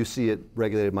 And do you see it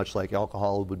regulated much like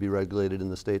alcohol would be regulated in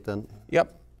the state then?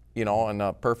 Yep. You know, in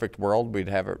a perfect world, we'd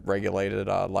have it regulated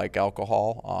like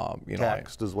alcohol. You know,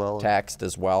 taxed as well? Taxed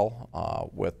as well.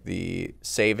 With the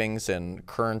savings and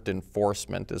current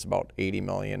enforcement is about $80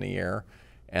 million a year,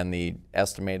 and the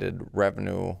estimated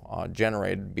revenue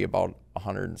generated would be about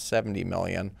 $170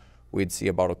 million. We'd see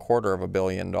about $250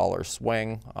 million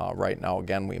swing. Right now,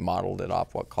 again, we modeled it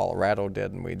off what Colorado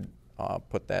did, and we'd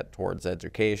put that towards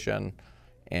education.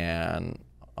 And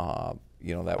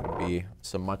you know, that would be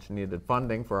some much needed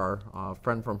funding for our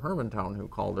friend from Hermantown who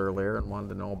called earlier and wanted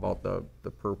to know about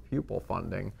the per pupil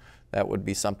funding. That would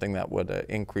be something that would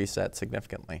increase that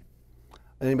significantly.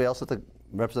 Anybody else?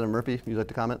 Representative Murphy, you'd like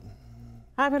to comment?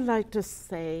 I would like to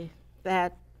say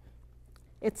that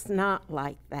it's not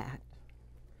like that.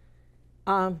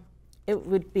 It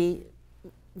would be,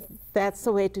 that's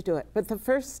the way to do it. But the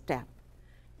first step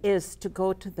is to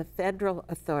go to the federal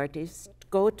authorities,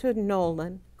 go to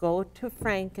Nolan, go to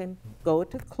Franken, go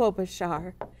to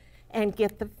Klobuchar, and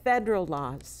get the federal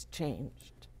laws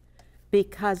changed.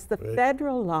 Because the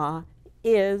federal law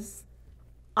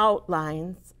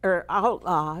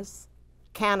outlaws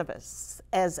cannabis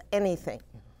as anything.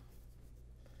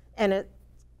 And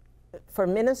for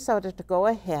Minnesota to go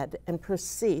ahead and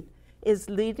proceed is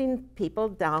leading people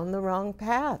down the wrong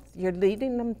path. You're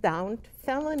leading them down to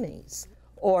felonies,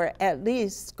 or at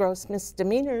least gross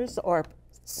misdemeanors or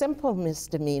simple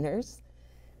misdemeanors,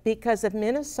 because if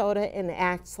Minnesota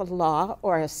enacts a law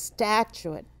or a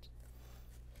statute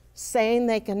saying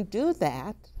they can do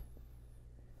that,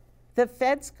 the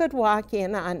feds could walk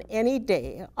in on any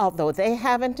day, although they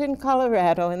haven't in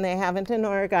Colorado and they haven't in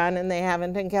Oregon and they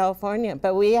haven't in California,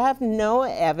 but we have no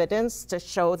evidence to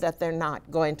show that they're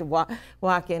not going to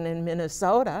walk in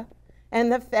Minnesota, and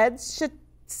the feds should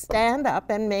stand up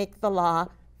and make the law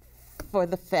for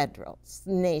the federal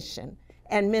nation,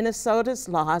 and Minnesota's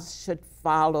laws should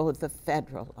follow the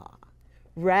federal law,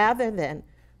 rather than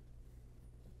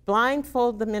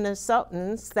blindfold the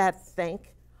Minnesotans that think,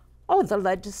 oh, the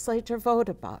legislature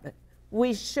voted about it.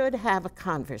 We should have a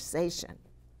conversation.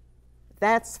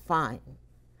 That's fine.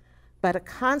 But a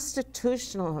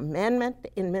constitutional amendment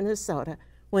in Minnesota,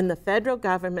 when the federal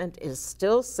government is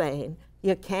still saying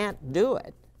you can't do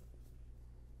it,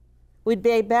 we'd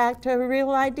be back to a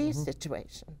real ID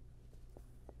situation.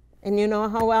 And you know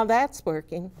how well that's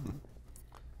working.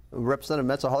 Representative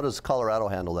Metsa, how does Colorado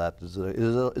handle that? Is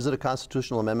it a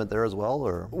constitutional amendment there as well,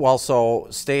 or? Well, so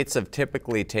states have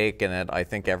typically taken it. I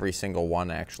think every single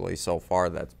one actually so far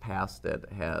that's passed it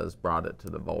has brought it to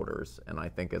the voters. And I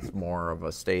think it's more of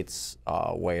a state's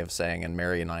way of saying, and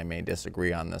Mary and I may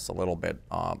disagree on this a little bit,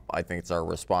 I think it's our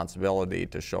responsibility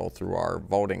to show through our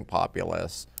voting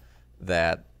populace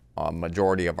that a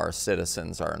majority of our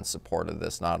citizens are in support of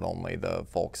this, not only the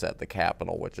folks at the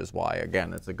Capitol, which is why,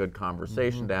 again, it's a good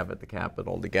conversation to have at the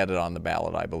Capitol to get it on the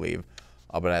ballot, I believe.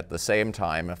 But at the same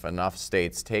time, if enough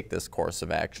states take this course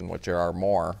of action, which there are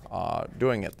more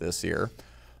doing it this year,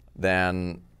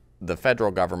 then the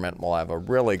federal government will have a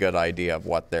really good idea of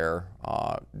what they're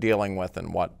dealing with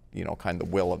and what, you know, kind of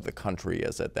the will of the country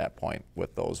is at that point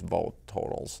with those vote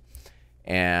totals.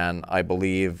 And I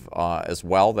believe as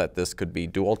well that this could be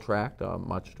dual-tracked,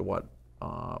 much to what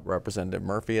Representative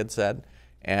Murphy had said.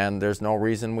 And there's no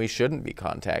reason we shouldn't be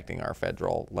contacting our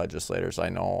federal legislators. I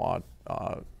know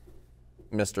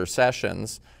Mr.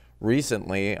 Sessions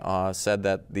recently said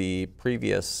that the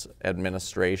previous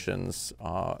administration's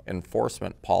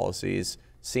enforcement policies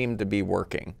seem to be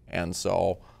working. And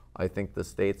so I think the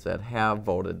states that have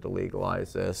voted to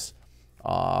legalize this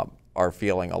are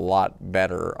feeling a lot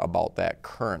better about that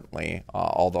currently,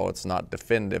 although it's not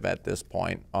definitive at this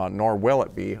point, nor will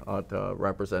it be, to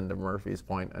Representative Murphy's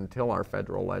point, until our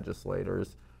federal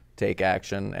legislators take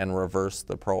action and reverse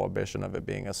the prohibition of it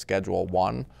being a Schedule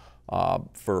I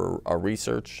for a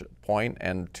research point,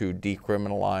 and to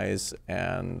decriminalize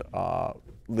and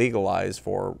legalize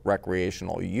for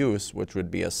recreational use, which would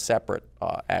be a separate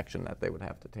action that they would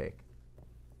have to take.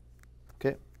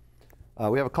 Okay.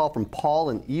 We have a call from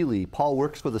Paul in Ely. Paul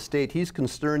works for the state. He's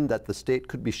concerned that the state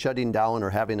could be shutting down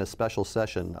or having a special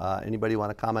session. Anybody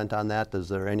want to comment on that? Is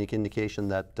there any indication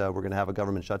that we're going to have a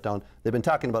government shutdown? They've been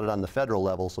talking about it on the federal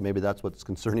level, so maybe that's what's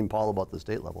concerning Paul about the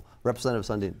state level. Representative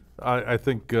Sundin. I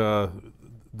think the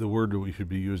word that we should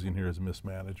be using here is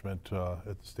mismanagement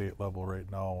at the state level right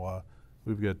now.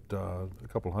 We've got a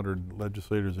couple hundred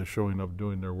legislators are showing up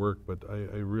doing their work, but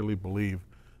I really believe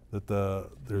that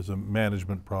there's a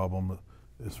management problem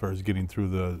as far as getting through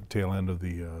the tail end of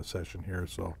the session here.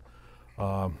 So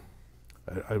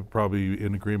I'm probably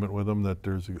in agreement with them that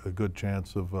there's a good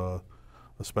chance of a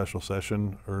special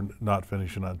session or not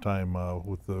finishing on time.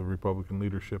 With the Republican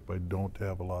leadership, I don't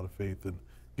have a lot of faith in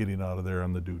getting out of there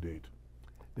on the due date.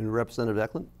 And Representative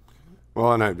Ecklund?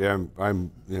 Well, and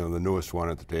I'm the newest one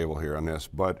at the table here on this,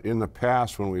 but in the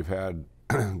past when we've had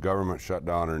government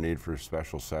shutdown or need for a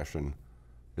special session,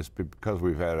 it's because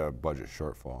we've had a budget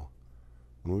shortfall.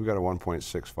 When we've got a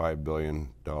 $1.65 billion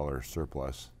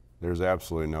surplus, there's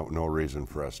absolutely no reason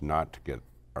for us not to get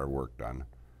our work done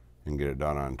and get it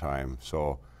done on time.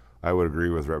 So I would agree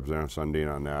with Representative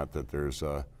Sundin on that there's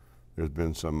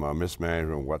been some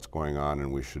mismanagement of what's going on,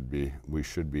 and we should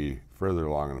be further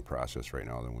along in the process right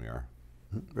now than we are.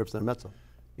 Representative Metsa.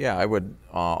 Yeah, I would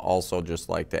also just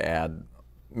like to add,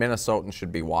 Minnesotans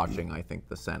should be watching, I think,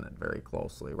 the Senate very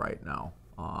closely right now.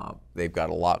 They've got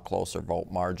a lot closer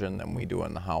vote margin than we do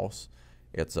in the House.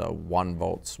 It's a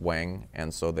one-vote swing,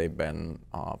 and so they've been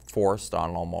forced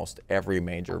on almost every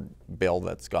major bill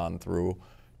that's gone through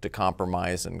to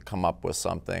compromise and come up with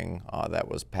something that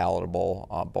was palatable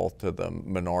both to the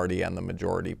minority and the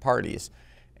majority parties.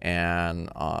 And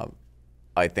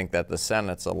I think that the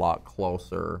Senate's a lot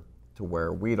closer to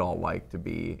where we'd all like to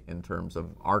be in terms of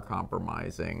our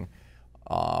compromising.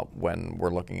 When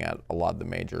we're looking at a lot of the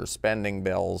major spending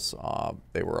bills,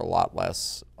 they were a lot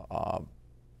less.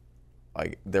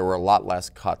 There were a lot less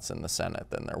cuts in the Senate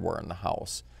than there were in the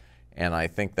House, and I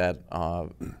think that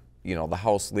the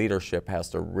House leadership has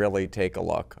to really take a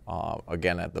look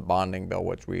again at the bonding bill,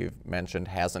 which we've mentioned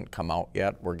hasn't come out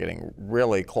yet. We're getting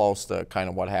really close to kind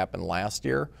of what happened last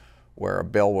year, where a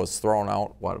bill was thrown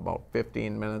out, about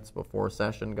 15 minutes before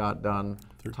session got done,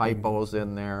 typos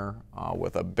in there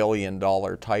with $1 billion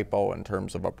typo in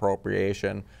terms of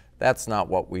appropriation. That's not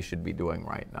what we should be doing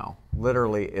right now.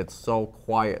 Literally, it's so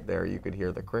quiet there, you could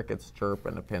hear the crickets chirp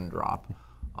and a pin drop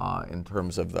in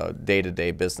terms of the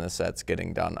day-to-day business that's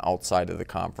getting done outside of the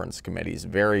conference committees.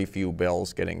 Very few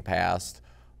bills getting passed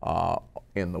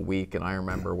in the week, and I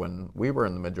remember when we were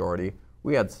in the majority,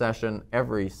 we had session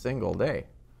every single day.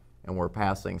 And we're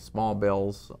passing small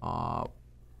bills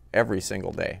every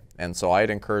single day. And so I'd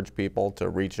encourage people to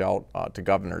reach out to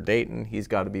Governor Dayton. He's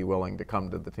got to be willing to come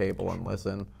to the table and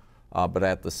listen. But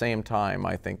at the same time,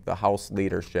 I think the House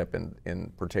leadership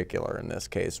in particular in this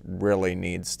case really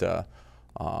needs to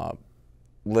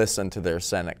listen to their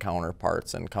Senate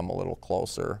counterparts and come a little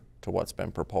closer to what's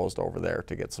been proposed over there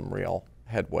to get some real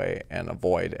headway and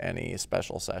avoid any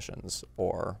special sessions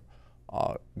or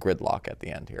gridlock at the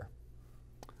end here.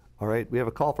 All right, we have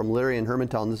a call from Larry in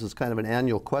Hermantown. This is kind of an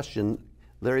annual question.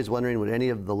 Larry's wondering, would any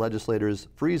of the legislators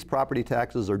freeze property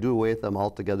taxes or do away with them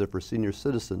altogether for senior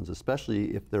citizens,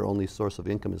 especially if their only source of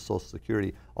income is Social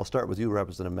Security? I'll start with you,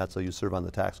 Representative Metsa. You serve on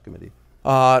the tax committee.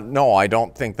 No, I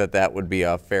don't think that that would be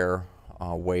a fair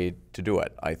way to do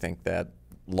it. I think that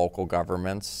local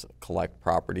governments collect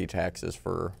property taxes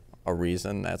for a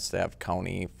reason. That's to have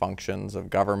county functions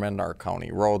of government, our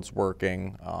county roads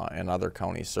working, and other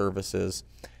county services,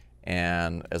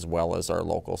 and as well as our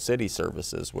local city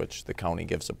services, which the county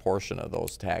gives a portion of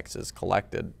those taxes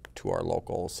collected to our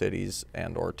local cities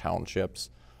and or townships.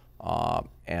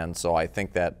 And so I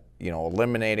think that, you know,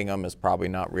 eliminating them is probably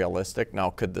not realistic.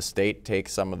 Now, could the state take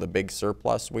some of the big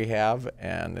surplus we have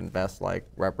and invest, like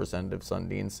Representative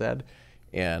Sundin said,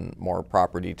 in more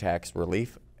property tax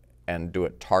relief and do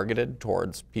it targeted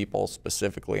towards people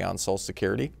specifically on Social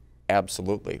Security?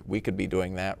 Absolutely. We could be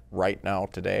doing that right now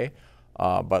today.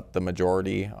 But the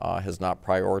majority has not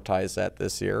prioritized that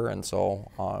this year, and so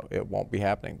it won't be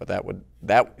happening. But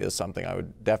that is something I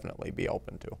would definitely be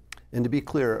open to. And to be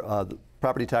clear, the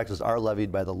property taxes are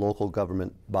levied by the local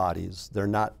government bodies. They're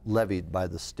not levied by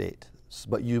the state,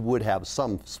 but you would have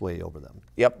some sway over them.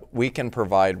 Yep, we can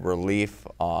provide relief,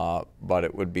 but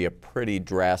it would be a pretty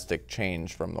drastic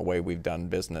change from the way we've done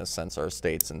business since our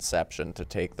state's inception to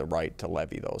take the right to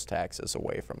levy those taxes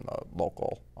away from the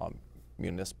local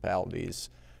municipalities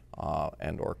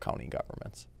and or county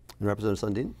governments. Representative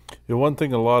Sundin? Yeah, one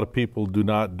thing a lot of people do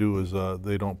not do is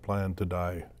they don't plan to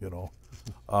die, you know.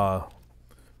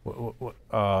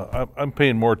 I'm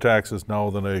paying more taxes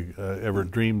now than I ever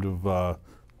dreamed of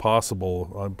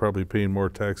possible. I'm probably paying more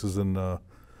taxes than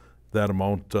that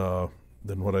amount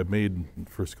than what I've made in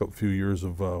the first few years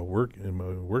of work in my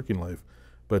working life.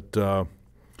 But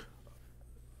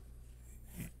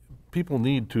people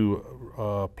need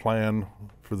to plan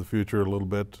for the future a little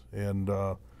bit and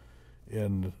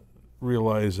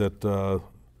realize that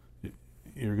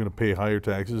you're going to pay higher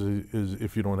taxes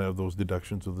if you don't have those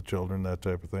deductions of the children, that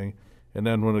type of thing. And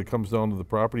then when it comes down to the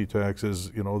property taxes,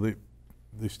 you know,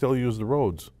 they still use the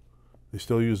roads. They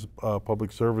still use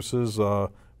public services.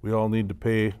 We all need to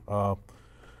pay.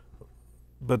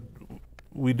 But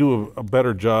we do a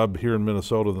better job here in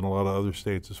Minnesota than a lot of other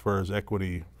states as far as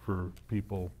equity for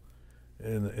people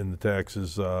in the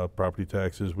taxes, property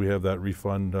taxes. We have that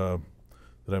refund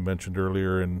that I mentioned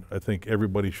earlier, and I think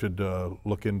everybody should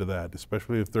look into that,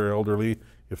 especially if they're elderly,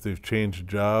 if they've changed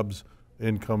jobs,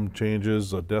 income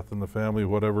changes, a death in the family,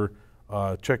 whatever.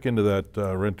 Check into that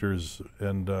renters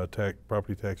and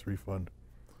property tax refund.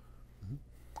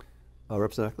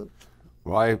 Representative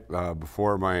Ecklund? Well,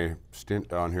 before my stint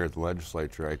down here at the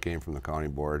legislature, I came from the county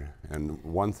board, and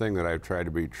one thing that I've tried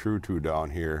to be true to down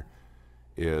here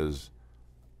is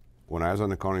when I was on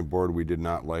the county board, we did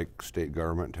not like state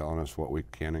government telling us what we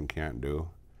can and can't do.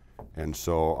 And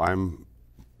so I'm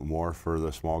more for the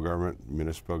small government,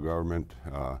 municipal government.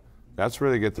 That's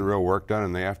where they get the real work done,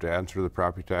 and they have to answer the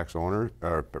property tax owners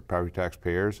or property tax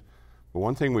payers. But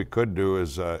one thing we could do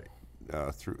is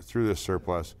through this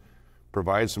surplus,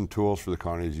 provide some tools for the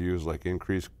counties to use, like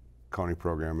increased county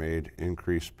program aid,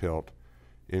 increased PILT,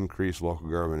 increased local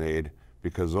government aid,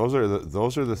 because those are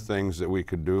the things that we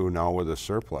could do now with a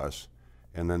surplus,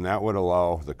 and then that would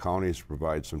allow the counties to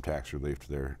provide some tax relief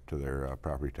to their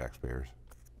property taxpayers.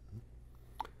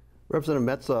 Representative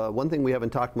Metsa, one thing we haven't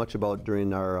talked much about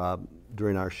during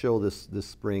our show this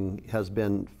spring has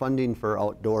been funding for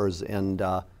outdoors, and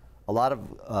a lot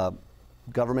of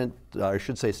government, I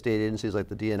should say state agencies like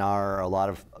the DNR, a lot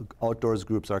of outdoors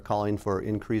groups are calling for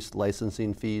increased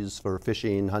licensing fees for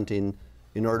fishing, hunting,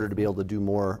 in order to be able to do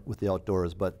more with the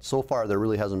outdoors. But so far, there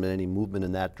really hasn't been any movement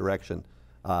in that direction.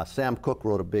 Sam Cook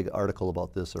wrote a big article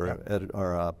about this, or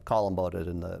a column about it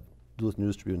in the Duluth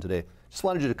News Tribune today. Just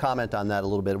wanted you to comment on that a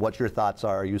little bit, what your thoughts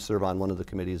are. You serve on one of the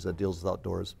committees that deals with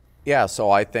outdoors. Yeah,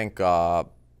 so I think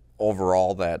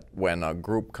overall that when a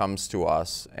group comes to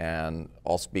us, and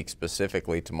I'll speak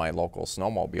specifically to my local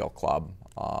snowmobile club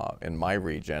in my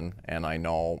region, and I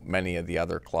know many of the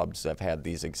other clubs have had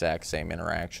these exact same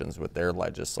interactions with their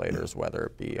legislators, whether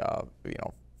it be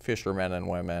fishermen and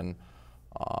women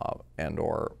and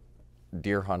or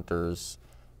deer hunters.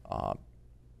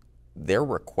 They're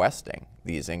requesting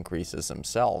these increases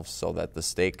themselves so that the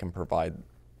state can provide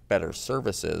better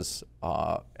services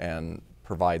and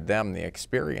provide them the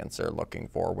experience they're looking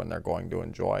for when they're going to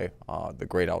enjoy the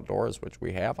great outdoors, which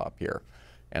we have up here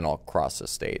and all across the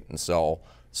state. And so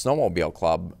Snowmobile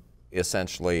Club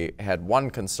essentially had one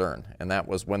concern, and that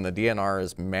was when the DNR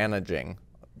is managing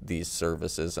these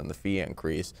services and the fee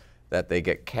increase, that they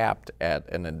get capped at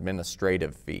an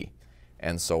administrative fee.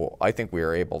 And so I think we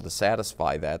were able to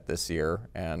satisfy that this year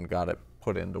and got it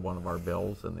put into one of our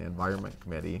bills in the Environment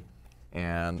Committee.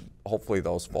 And hopefully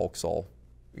those folks will,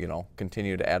 you know,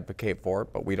 continue to advocate for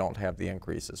it, but we don't have the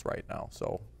increases right now.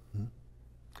 So.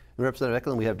 Representative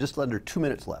Ecklund, we have just under 2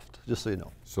 minutes left, just so you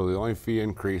know. So the only fee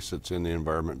increase that's in the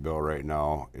environment bill right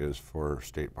now is for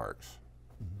state parks.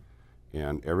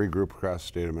 And every group across the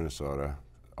state of Minnesota,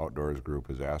 outdoors group,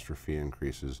 has asked for fee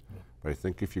increases. But I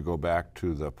think if you go back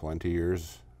to the Plenty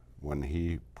years, when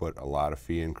he put a lot of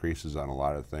fee increases on a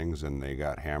lot of things and they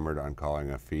got hammered on calling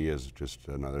a fee as just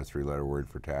another 3-letter word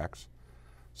for tax.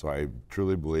 So I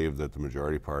truly believe that the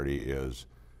majority party is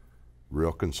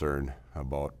real concerned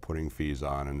about putting fees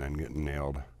on and then getting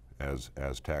nailed as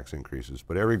tax increases.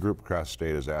 But every group across the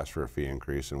state has asked for a fee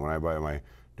increase, and when I buy my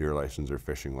deer license or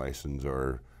fishing license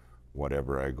or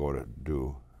whatever I go to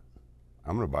do,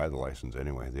 I'm going to buy the license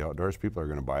anyway. The outdoors people are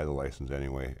going to buy the license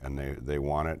anyway, and they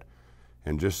want it.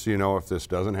 And just so you know, if this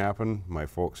doesn't happen, my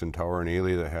folks in Tower and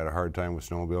Ely that had a hard time with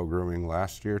snowmobile grooming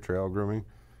last year, trail grooming,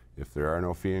 if there are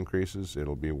no fee increases,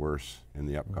 it'll be worse in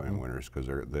the upcoming winters because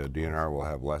the DNR will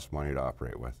have less money to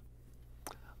operate with.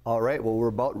 All right, well, we're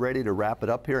about ready to wrap it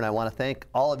up here, and I want to thank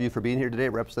all of you for being here today.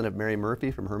 Representative Mary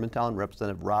Murphy from Hermantown,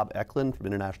 Representative Rob Ecklund from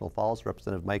International Falls,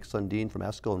 Representative Mike Sundin from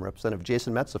Esko, and Representative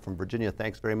Jason Metsa from Virginia.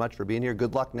 Thanks very much for being here.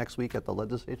 Good luck next week at the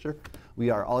legislature. We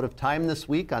are out of time this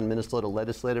week on Minnesota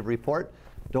Legislative Report.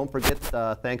 Don't forget,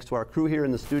 thanks to our crew here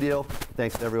in the studio.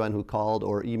 Thanks to everyone who called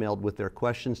or emailed with their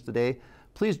questions today.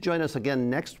 Please join us again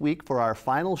next week for our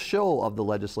final show of the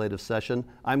legislative session.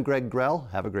 I'm Greg Grell.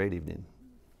 Have a great evening.